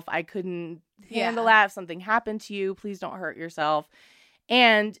yourself. I couldn't handle that. If something happened to you, please don't hurt yourself.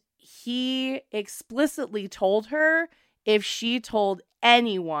 And he explicitly told her if she told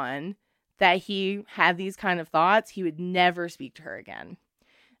anyone that he had these kind of thoughts, he would never speak to her again.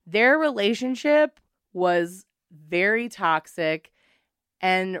 Their relationship was very toxic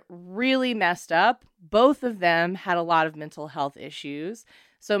and really messed up. Both of them had a lot of mental health issues.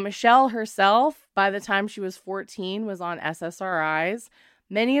 So Michelle herself, by the time she was 14, was on SSRIs,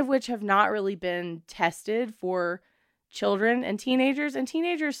 many of which have not really been tested for children and teenagers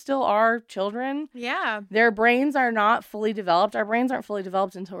still are children. Yeah. Their brains are not fully developed. Our brains aren't fully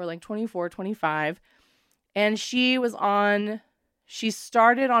developed until we're like 24, 25. And she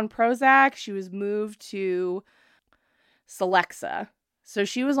started on Prozac. She was moved to Celexa. So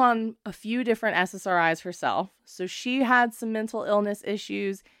she was on a few different SSRIs herself. So she had some mental illness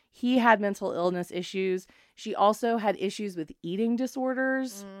issues. He had mental illness issues. She also had issues with eating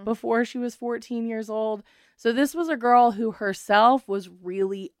disorders before she was 14 years old. So this was a girl who herself was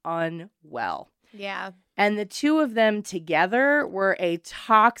really unwell. Yeah. And the two of them together were a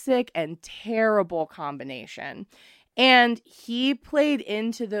toxic and terrible combination. And he played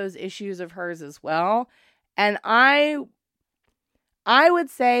into those issues of hers as well. And I would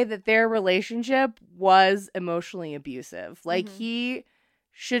say that their relationship was emotionally abusive. Like, he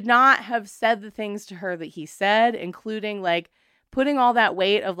should not have said the things to her that he said, including, like, putting all that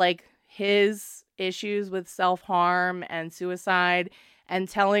weight of, like, his issues with self-harm and suicide and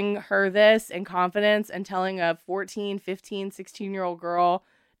telling her this in confidence and telling a 14, 15, 16-year-old girl,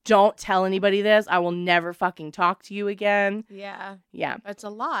 don't tell anybody this. I will never fucking talk to you again. Yeah. Yeah. That's a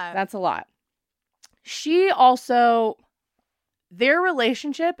lot. That's a lot. She also... Their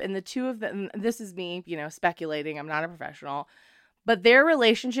relationship and the two of them, this is me, speculating. I'm not a professional. But their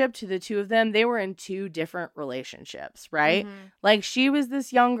relationship to the two of them, they were in two different relationships, right? Like, she was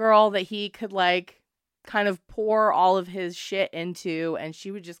this young girl that he could, like, kind of pour all of his shit into, and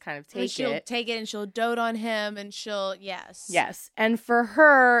she would just kind of take she'll it. take it and she'll dote on him and yes. Yes. And for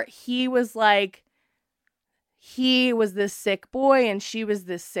her, he was like, he was this sick boy and she was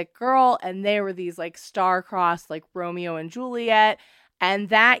this sick girl, and they were these, like, star-crossed, like, Romeo and Juliet. And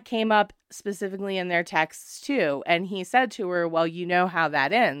that came up specifically in their texts too. And he said to her, well, you know how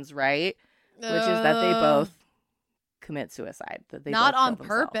that ends, right? Which is that they both commit suicide. That they not both on kill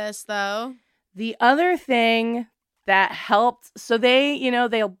themselves. purpose, though. The other thing that helped, so they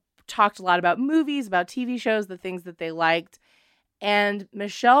talked a lot about movies, about TV shows, the things that they liked. And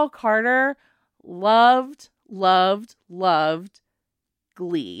Michelle Carter loved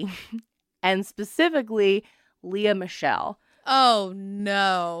Glee. And specifically, Lea Michele. Oh,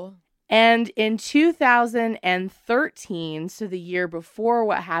 no. And in 2013, so the year before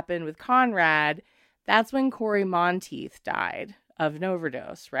what happened with Conrad, that's when Cory Monteith died of an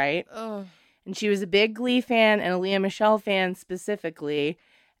overdose, right? Oh. And she was a big Glee fan and a Lea Michele fan specifically.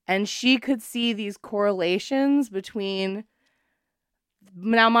 And she could see these correlations between...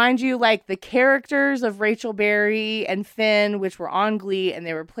 Now, mind you, like, the characters of Rachel Berry and Finn, which were on Glee, and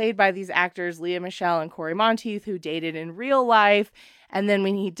they were played by these actors, Lea Michele and Cory Monteith, who dated in real life. And then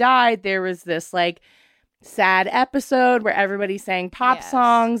when he died, there was this, like, sad episode where everybody sang pop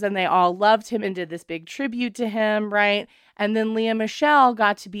songs and they all loved him and did this big tribute to him, right? And then Lea Michele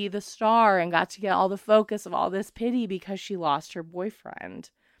got to be the star and got to get all the focus of all this pity because she lost her boyfriend.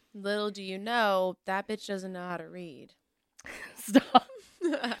 Little do you know, that bitch doesn't know how to read. Stop.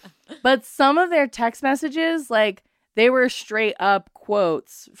 But some of their text messages, like, they were straight up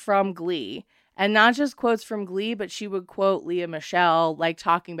quotes from Glee. And not just quotes from Glee, but she would quote Lea Michele, like,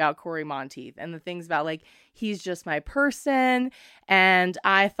 talking about Cory Monteith and the things about, like, he's just my person. And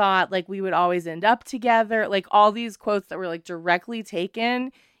I thought, like, we would always end up together. Like, all these quotes that were, like, directly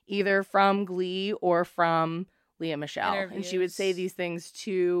taken either from Glee or from Lea Michele. Interviews. And she would say these things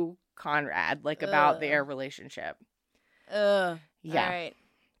to Conrad, like, about their relationship. Yeah. All right.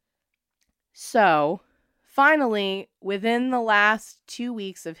 So, finally, within the last 2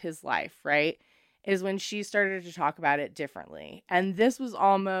 weeks of his life, right, is when she started to talk about it differently. And this was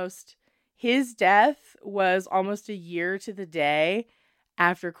his death was almost a year to the day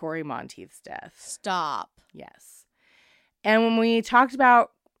after Cory Monteith's death. Stop. Yes. And when we talked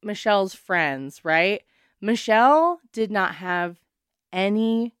about Michelle's friends, right, Michelle did not have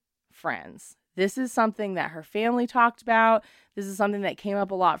any friends. This is something that her family talked about. This is something that came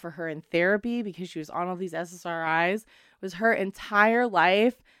up a lot for her in therapy because she was on all these SSRIs. Was her entire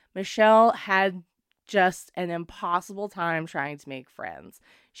life, Michelle had just an impossible time trying to make friends.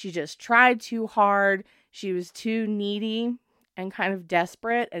 She just tried too hard. She was too needy and kind of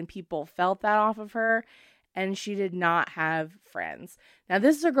desperate, and people felt that off of her, and she did not have friends. Now,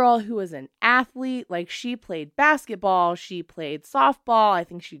 this is a girl who was an athlete. Like, she played basketball, she played softball, I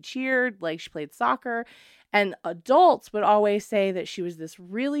think she cheered, like, she played soccer, and adults would always say that she was this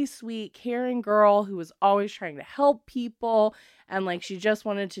really sweet, caring girl who was always trying to help people, and, like, she just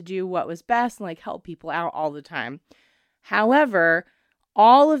wanted to do what was best and, like, help people out all the time. However,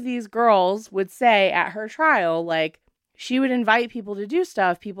 all of these girls would say at her trial, like, she would invite people to do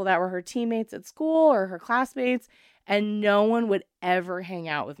stuff, people that were her teammates at school or her classmates, and no one would ever hang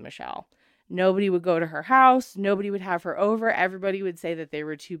out with Michelle. Nobody would go to her house. Nobody would have her over. Everybody would say that they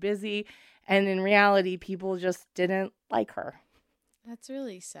were too busy. And in reality, people just didn't like her. That's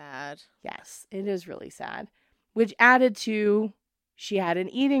really sad. Yes, it is really sad. Which added to, she had an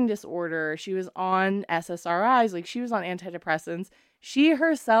eating disorder. She was on SSRIs, like she was on antidepressants. She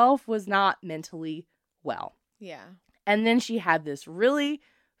herself was not mentally well. Yeah. And then she had this really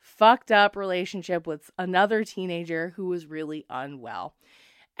fucked up relationship with another teenager who was really unwell.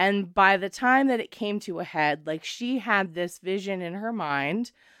 And by the time that it came to a head, like, she had this vision in her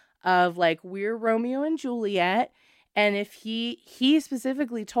mind of, like, we're Romeo and Juliet. And if he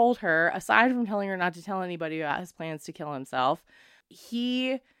specifically told her, aside from telling her not to tell anybody about his plans to kill himself,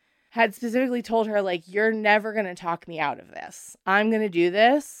 he had specifically told her, like, you're never going to talk me out of this. I'm going to do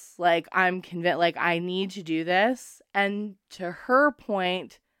this. Like, I'm convinced, like, I need to do this. And to her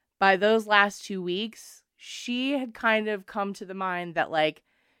point, by those last 2 weeks, she had kind of come to the mind that, like,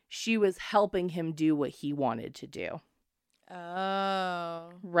 she was helping him do what he wanted to do.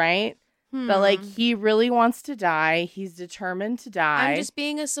 Oh. Right? But, like, he really wants to die. He's determined to die. I'm just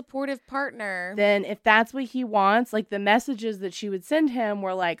being a supportive partner. Then if that's what he wants, like, the messages that she would send him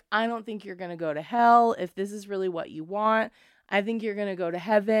were like, I don't think you're going to go to hell. If this is really what you want, I think you're going to go to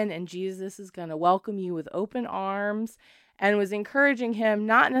heaven, and Jesus is going to welcome you with open arms, and was encouraging him,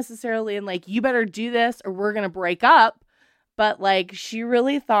 not necessarily in, like, you better do this or we're going to break up. But, like, she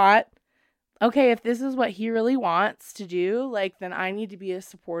really thought, okay, if this is what he really wants to do, like, then I need to be a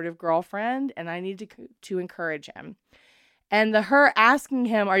supportive girlfriend, and I need to encourage him. And her asking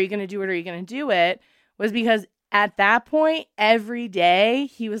him, are you going to do it or are you going to do it, was because at that point, every day,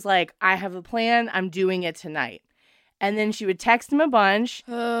 he was like, I have a plan, I'm doing it tonight. And then she would text him a bunch,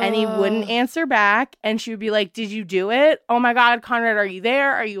 and he wouldn't answer back, and she would be like, did you do it? Oh my God, Conrad, are you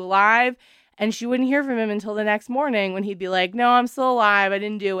there? Are you alive? And she wouldn't hear from him until the next morning when he'd be like, no, I'm still alive, I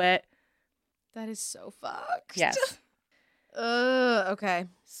didn't do it. That is so fucked. Yes. Okay.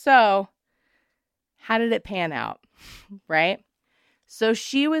 So, how did it pan out? Right? So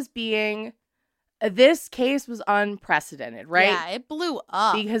she was being, this case was unprecedented, right? Yeah, it blew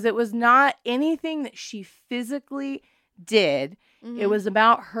up. Because it was not anything that she physically did. Mm-hmm. It was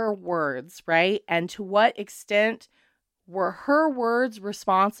about her words, right? And to what extent were her words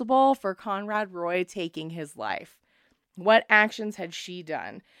responsible for Conrad Roy taking his life? What actions had she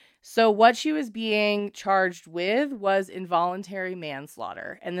done? So what she was being charged with was involuntary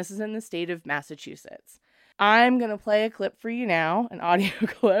manslaughter, and this is in the state of Massachusetts. I'm going to play a clip for you now, an audio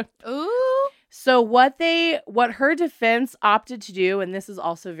clip. Ooh. So what her defense opted to do, and this is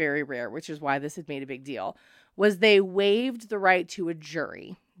also very rare, which is why this had made a big deal, was they waived the right to a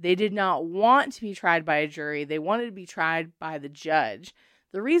jury. They did not want to be tried by a jury. They wanted to be tried by the judge.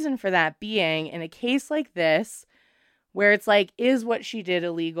 The reason for that being, in a case like this, where it's like, is what she did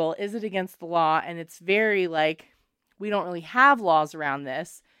illegal? Is it against the law? And it's very like, we don't really have laws around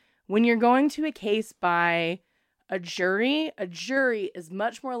this. When you're going to a case by a jury is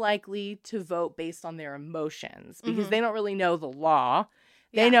much more likely to vote based on their emotions because they don't really know the law.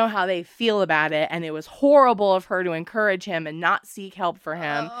 They know how they feel about it. And it was horrible of her to encourage him and not seek help for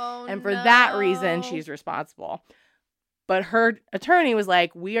him. And for that reason, she's responsible. But her attorney was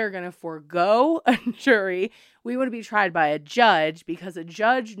like, we are going to forego a jury. We want to be tried by a judge because a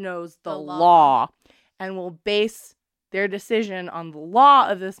judge knows the law and will base their decision on the law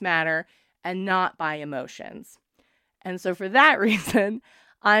of this matter and not by emotions. And so for that reason,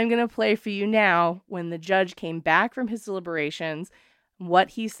 I'm going to play for you now when the judge came back from his deliberations,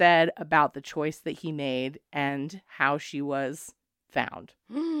 what he said about the choice that he made and how she was found.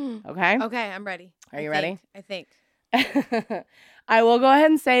 Okay? Okay, I'm ready. Are you ready? I think. I will go ahead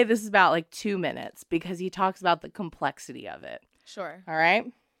and say this is about like 2 minutes because he talks about the complexity of it. Sure. All right?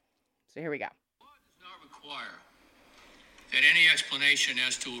 So here we go. Law does not require that any explanation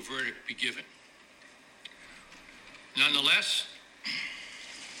as to a verdict be given. Nonetheless,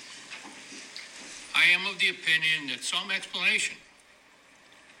 I am of the opinion that some explanation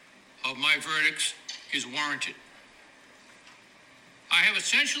of my verdicts is warranted. I have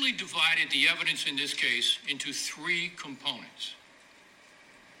essentially divided the evidence in this case into three components.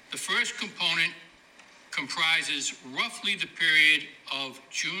 The first component comprises roughly the period of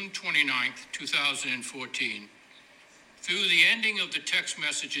June 29th, 2014, through the ending of the text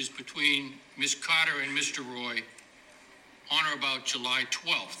messages between Ms. Carter and Mr. Roy on or about July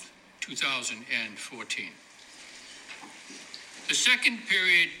 12th, 2014. The second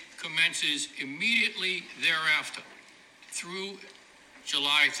period commences immediately thereafter through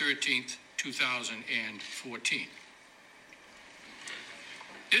July 13th, 2014.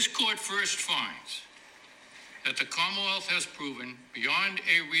 This court first finds that the Commonwealth has proven beyond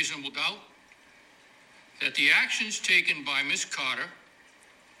a reasonable doubt that the actions taken by Ms. Carter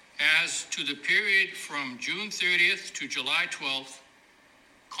as to the period from June 30th to July 12th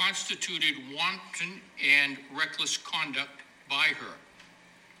constituted wanton and reckless conduct by her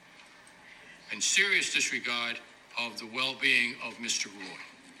and serious disregard of the well-being of Mr. Roy.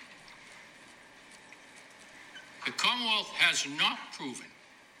 The Commonwealth has not proven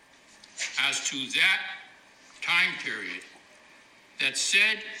as to that time period that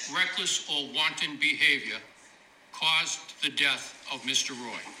said reckless or wanton behavior caused the death of Mr.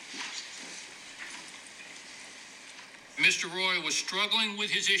 Roy. Mr. Roy was struggling with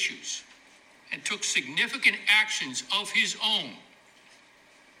his issues and took significant actions of his own.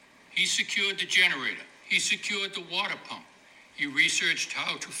 He secured the generator. He secured the water pump. He researched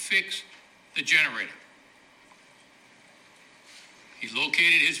how to fix the generator. He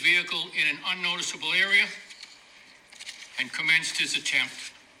located his vehicle in an unnoticeable area and commenced his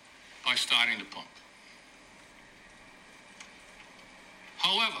attempt by starting the pump.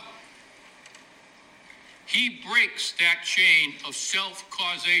 However, he breaks that chain of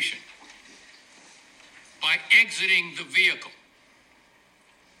self-causation by exiting the vehicle.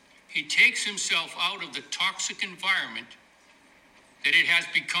 He takes himself out of the toxic environment that it has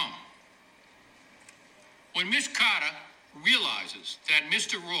become. When Ms. Carter realizes that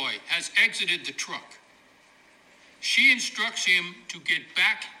Mr. Roy has exited the truck, she instructs him to get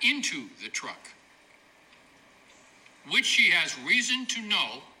back into the truck, which she has reason to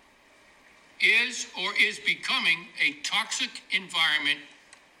know is or is becoming a toxic environment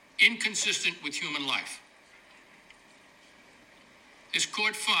inconsistent with human life. This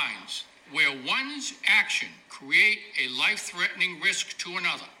court finds where one's action create a life-threatening risk to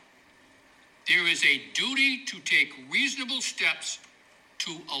another, there is a duty to take reasonable steps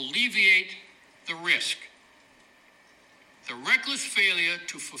to alleviate the risk. The reckless failure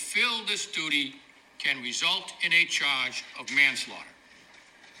to fulfill this duty can result in a charge of manslaughter.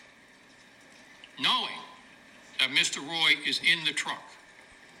 Knowing that Mr. Roy is in the truck,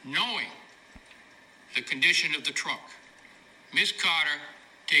 knowing the condition of the truck, Ms. Carter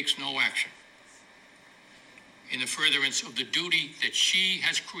takes no action in the furtherance of the duty that she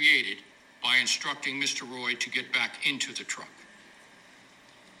has created by instructing Mr. Roy to get back into the truck.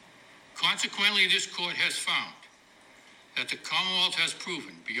 Consequently, this court has found that the Commonwealth has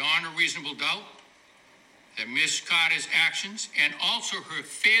proven beyond a reasonable doubt that Ms. Carter's actions and also her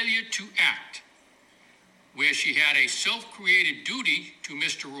failure to act, where she had a self-created duty to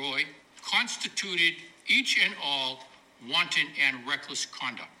Mr. Roy, constituted each and all wanton and reckless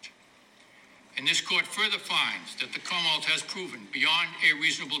conduct. And this court further finds that the Commonwealth has proven beyond a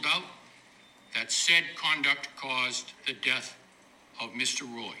reasonable doubt that said conduct caused the death of Mr.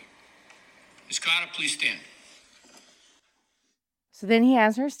 Roy. Ms. Carter, please stand. So then he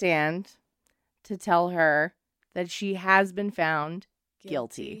has her stand to tell her that she has been found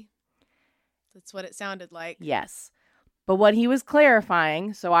guilty. That's what it sounded like. Yes. But what he was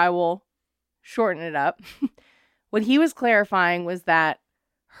clarifying, so I will shorten it up. What he was clarifying was that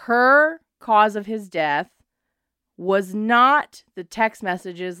her cause of his death was not the text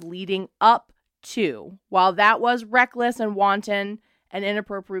messages leading up to. While that was reckless and wanton and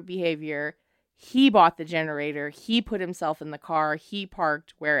inappropriate behavior, he bought the generator. He put himself in the car. He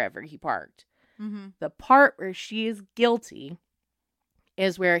parked wherever he parked. Mm-hmm. The part where she is guilty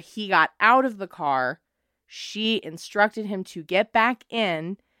is where he got out of the car. She instructed him to get back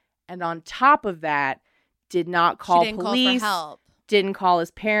in. And on top of that, did not call police, call for help. Didn't call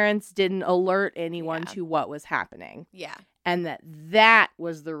his parents, didn't alert anyone to what was happening. Yeah. And that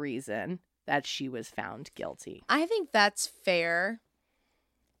was the reason that she was found guilty. I think that's fair.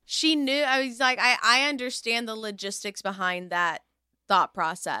 She knew, I was like, I understand the logistics behind that thought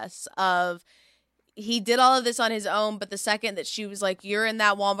process of, he did all of this on his own, but the second that she was like, you're in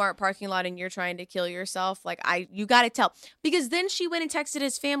that Walmart parking lot and you're trying to kill yourself, like, you got to tell. Because then she went and texted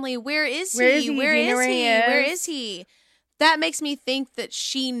his family, where is he? Where is he? Where Do you know is where he? he is? Where is he? That makes me think that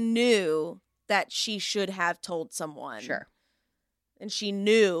she knew that she should have told someone. Sure. And she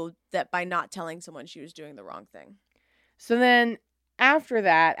knew that by not telling someone, she was doing the wrong thing. So then after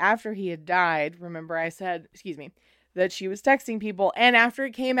that, after he had died, remember I said, that she was texting people. And after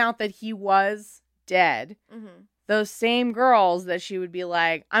it came out that he was dead, those same girls that she would be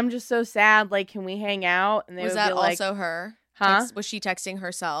like, I'm just so sad. Like, can we hang out? And they Was would that be like, also her? huh? Was she texting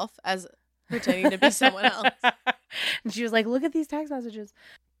herself as pretending to be someone else? And she was like, look at these text messages.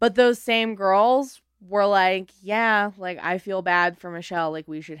 But those same girls were like, yeah, like, I feel bad for Michelle. Like,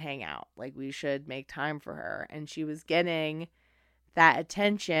 we should hang out. Like, we should make time for her. And she was getting that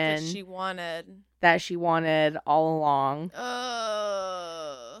attention that she wanted all along.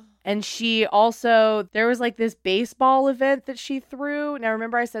 And she also, there was like this baseball event that she threw. Now,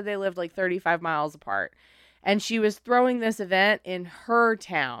 remember I said they lived like 35 miles apart. And she was throwing this event in her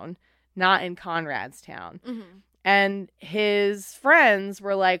town, not in Conrad's town. And his friends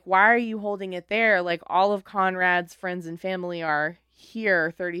were like, why are you holding it there? Like, all of Conrad's friends and family are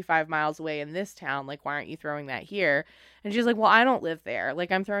here 35 miles away in this town. Like, why aren't you throwing that here? And she's like, well, I don't live there.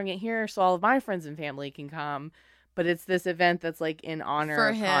 Like, I'm throwing it here so all of my friends and family can come. But it's this event that's like in honor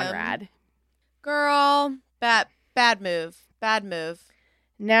of Conrad. Girl, bad move. Bad move.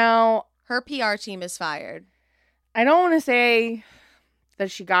 Now, her PR team is fired. I don't want to say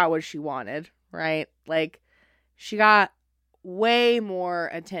that she got what she wanted, right? Like, she got way more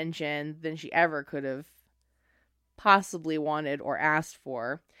attention than she ever could have possibly wanted or asked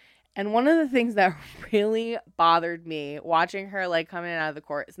for. And one of the things that really bothered me watching her, like, coming out of the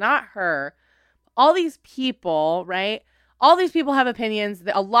court, is not her. All these people, right? All these people have opinions.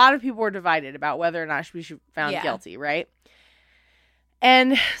 A lot of people were divided about whether or not she should be found guilty, right?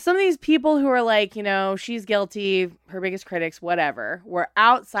 And some of these people who are like, you know, she's guilty, her biggest critics, whatever, were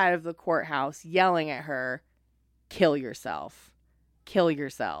outside of the courthouse yelling at her, kill yourself. Kill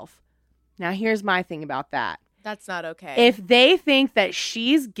yourself. Now, here's my thing about that. That's not okay. If they think that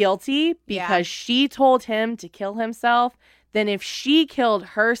she's guilty because she told him to kill himself, then if she killed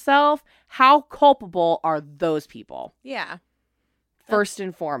herself, how culpable are those people? Yeah. First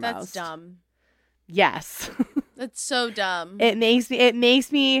and foremost. That's dumb. Yes. That's so dumb. It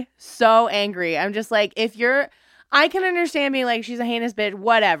makes me so angry. I'm just like, I can understand being like, she's a heinous bitch,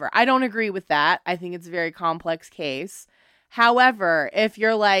 whatever. I don't agree with that. I think it's a very complex case. However, if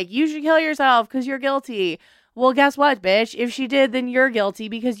you're like, you should kill yourself because you're guilty. Well, guess what, bitch? If she did, then you're guilty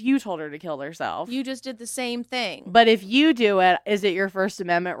because you told her to kill herself. You just did the same thing. But if you do it, is it your First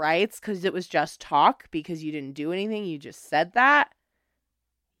Amendment rights because it was just talk because you didn't do anything? You just said that?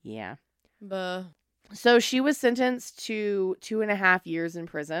 Yeah. So she was sentenced to 2.5 years in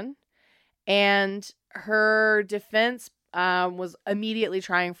prison. And her defense was immediately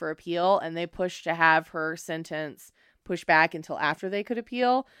trying for appeal. And they pushed to have her sentence pushed back until after they could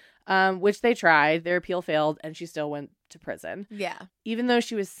appeal. Which they tried. Their appeal failed, and she still went to prison. Yeah. Even though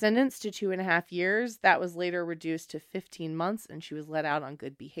she was sentenced to 2.5 years, that was later reduced to 15 months, and she was let out on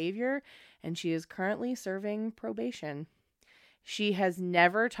good behavior, and she is currently serving probation. She has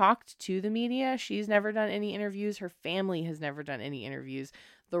never talked to the media. She's never done any interviews. Her family has never done any interviews.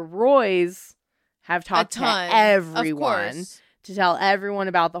 The Roys have talked to everyone to tell everyone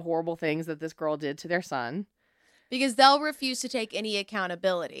about the horrible things that this girl did to their son. Because they'll refuse to take any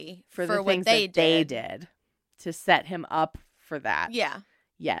accountability for the what things they did to set him up for that. Yeah.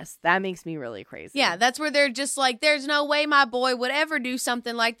 Yes, that makes me really crazy. Yeah, that's where they're just like, there's no way my boy would ever do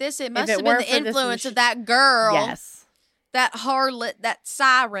something like this. It must have been the influence of that girl. Yes. That harlot, that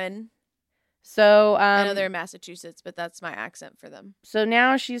siren. So, I know they're in Massachusetts, but that's my accent for them. So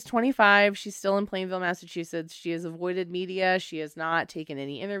now she's 25. She's still in Plainville, Massachusetts. She has avoided media. She has not taken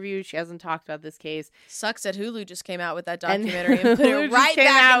any interviews. She hasn't talked about this case. Sucks that Hulu just came out with that documentary and put it right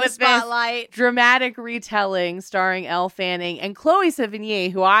back in the spotlight. Dramatic retelling starring Elle Fanning and Chloe Sevigny,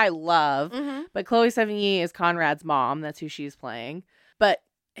 who I love. Mm-hmm. But Chloe Sevigny is Conrad's mom. That's who she's playing. But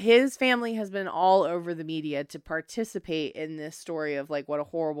his family has been all over the media to participate in this story of like what a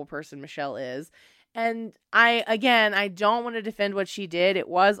horrible person Michelle is. And I don't want to defend what she did. It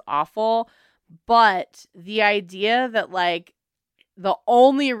was awful. But the idea that like the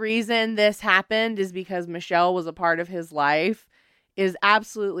only reason this happened is because Michelle was a part of his life is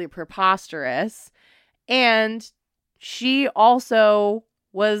absolutely preposterous. And she also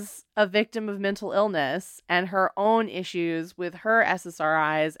was a victim of mental illness and her own issues with her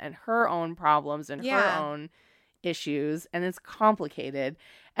SSRIs and her own problems and her own issues. And it's complicated.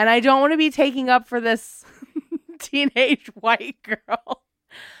 And I don't want to be taking up for this teenage white girl.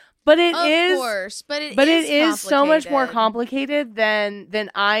 But it is, of course, but it is so much more complicated than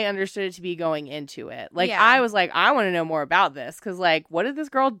I understood it to be going into it. Like, Yeah. I was like, I want to know more about this because, like, what did this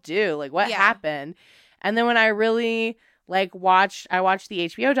girl do? Like, what happened? And then when I really I watched the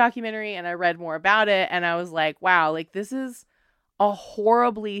HBO documentary and I read more about it, and I was like, wow, like, this is a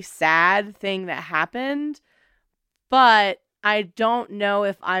horribly sad thing that happened, but I don't know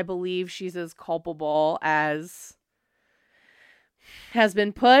if I believe she's as culpable as has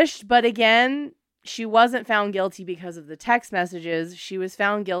been pushed. But again, she wasn't found guilty because of the text messages. She was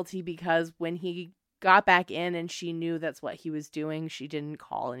found guilty because when he got back in and she knew that's what he was doing, she didn't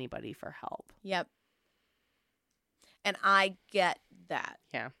call anybody for help. Yep. And I get that.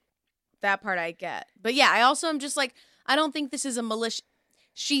 Yeah. That part I get. But yeah, I also am just like, I don't think this is a malicious.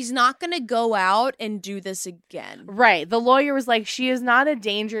 She's not going to go out and do this again. Right. The lawyer was like, she is not a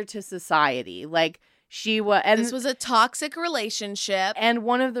danger to society. Like, she was. And this was a toxic relationship. And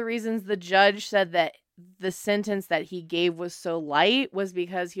one of the reasons the judge said that the sentence that he gave was so light was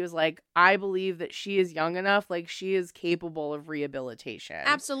because he was like, I believe that she is young enough. Like, she is capable of rehabilitation.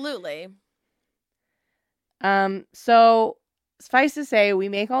 Absolutely. So suffice to say, we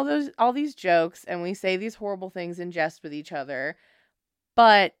make all these jokes and we say these horrible things in jest with each other.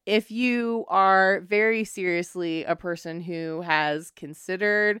 But if you are very seriously a person who has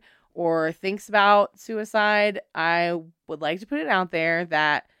considered or thinks about suicide, I would like to put it out there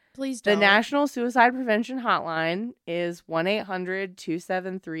that please don't. The National Suicide Prevention Hotline is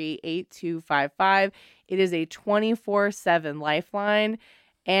 1-800-273-8255. It is a 24/7 lifeline.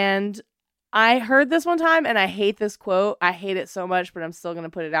 And I heard this one time, and I hate this quote. I hate it so much, but I'm still going to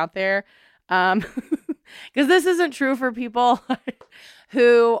put it out there. Because this isn't true for people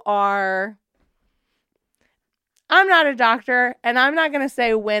who are... I'm not a doctor, and I'm not going to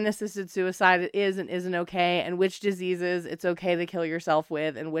say when assisted suicide is and isn't okay, and which diseases it's okay to kill yourself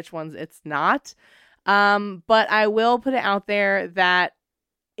with, and which ones it's not. But I will put it out there that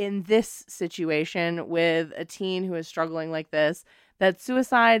in this situation with a teen who is struggling like this, that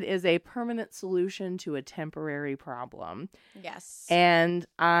suicide is a permanent solution to a temporary problem. Yes. And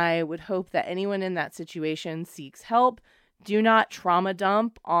I would hope that anyone in that situation seeks help. Do not trauma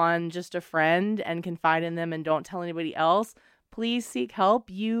dump on just a friend and confide in them and don't tell anybody else. Please seek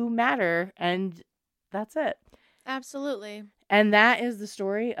help. You matter. And that's it. Absolutely. And that is the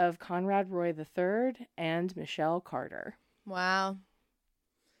story of Conrad Roy III and Michelle Carter. Wow.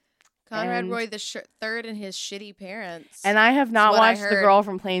 Conrad Roy III and his shitty parents. And I have not watched The Girl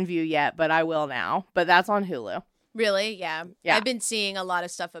from Plainview yet, but I will now. But that's on Hulu. Really? Yeah. Yeah. I've been seeing a lot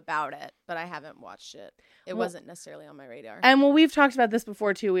of stuff about it, but I haven't watched it. It wasn't necessarily on my radar. And we've talked about this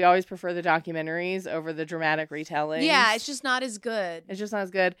before too. We always prefer the documentaries over the dramatic retellings. Yeah, it's just not as good. It's just not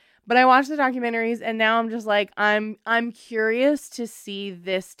as good. But I watched the documentaries, and now I'm just like, I'm curious to see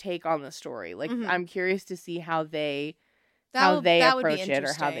this take on the story. Like, I'm curious to see how they approach it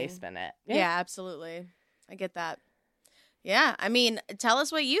or how they spin it. Yeah, absolutely. I get that. Yeah, I mean, tell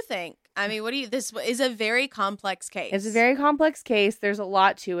us what you think. I mean, this is a very complex case. It's a very complex case. There's a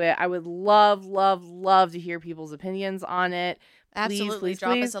lot to it. I would love, love, love to hear people's opinions on it. Absolutely. Please,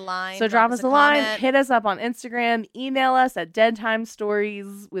 drop please. us a line. So drop us a line. comment. Hit us up on Instagram. Email us at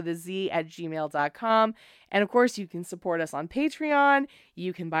deadtimestories@gmail.com. And of course, you can support us on Patreon.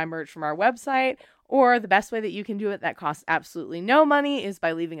 You can buy merch from our website. Or the best way that you can do it that costs absolutely no money is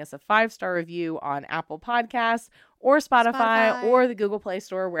by leaving us a 5-star review on Apple Podcasts or Spotify or the Google Play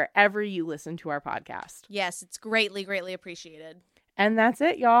Store, wherever you listen to our podcast. Yes, it's greatly, greatly appreciated. And that's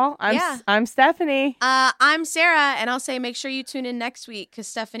it, y'all. I'm Stephanie. I'm Sarah, and I'll say make sure you tune in next week because,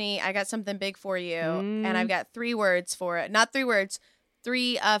 Stephanie, I got something big for you, and I've got 3 words for it. Not 3 words,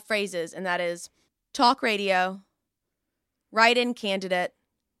 3 phrases, and that is talk radio, write-in candidate,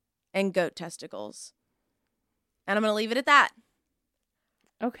 and goat testicles. And I'm going to leave it at that.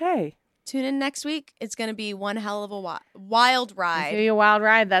 Okay. Tune in next week. It's going to be one hell of a wild ride. It's going to be a wild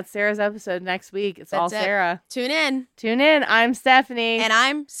ride. That's Sarah's episode next week. That's all Sarah. Tune in. Tune in. I'm Stephanie. And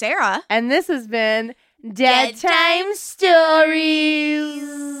I'm Sarah. And this has been Dead Time Stories.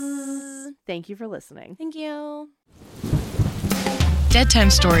 Thank you for listening. Thank you. Dead Time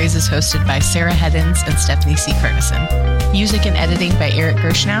Stories is hosted by Sarah Heddens and Stephanie C. Kernison. Music and editing by Eric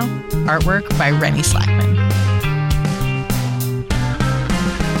Gershnow. Artwork by Rennie Slackman.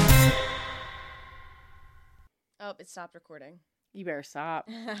 Oh, it stopped recording. You better stop.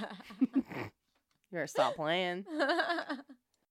 You better stop playing.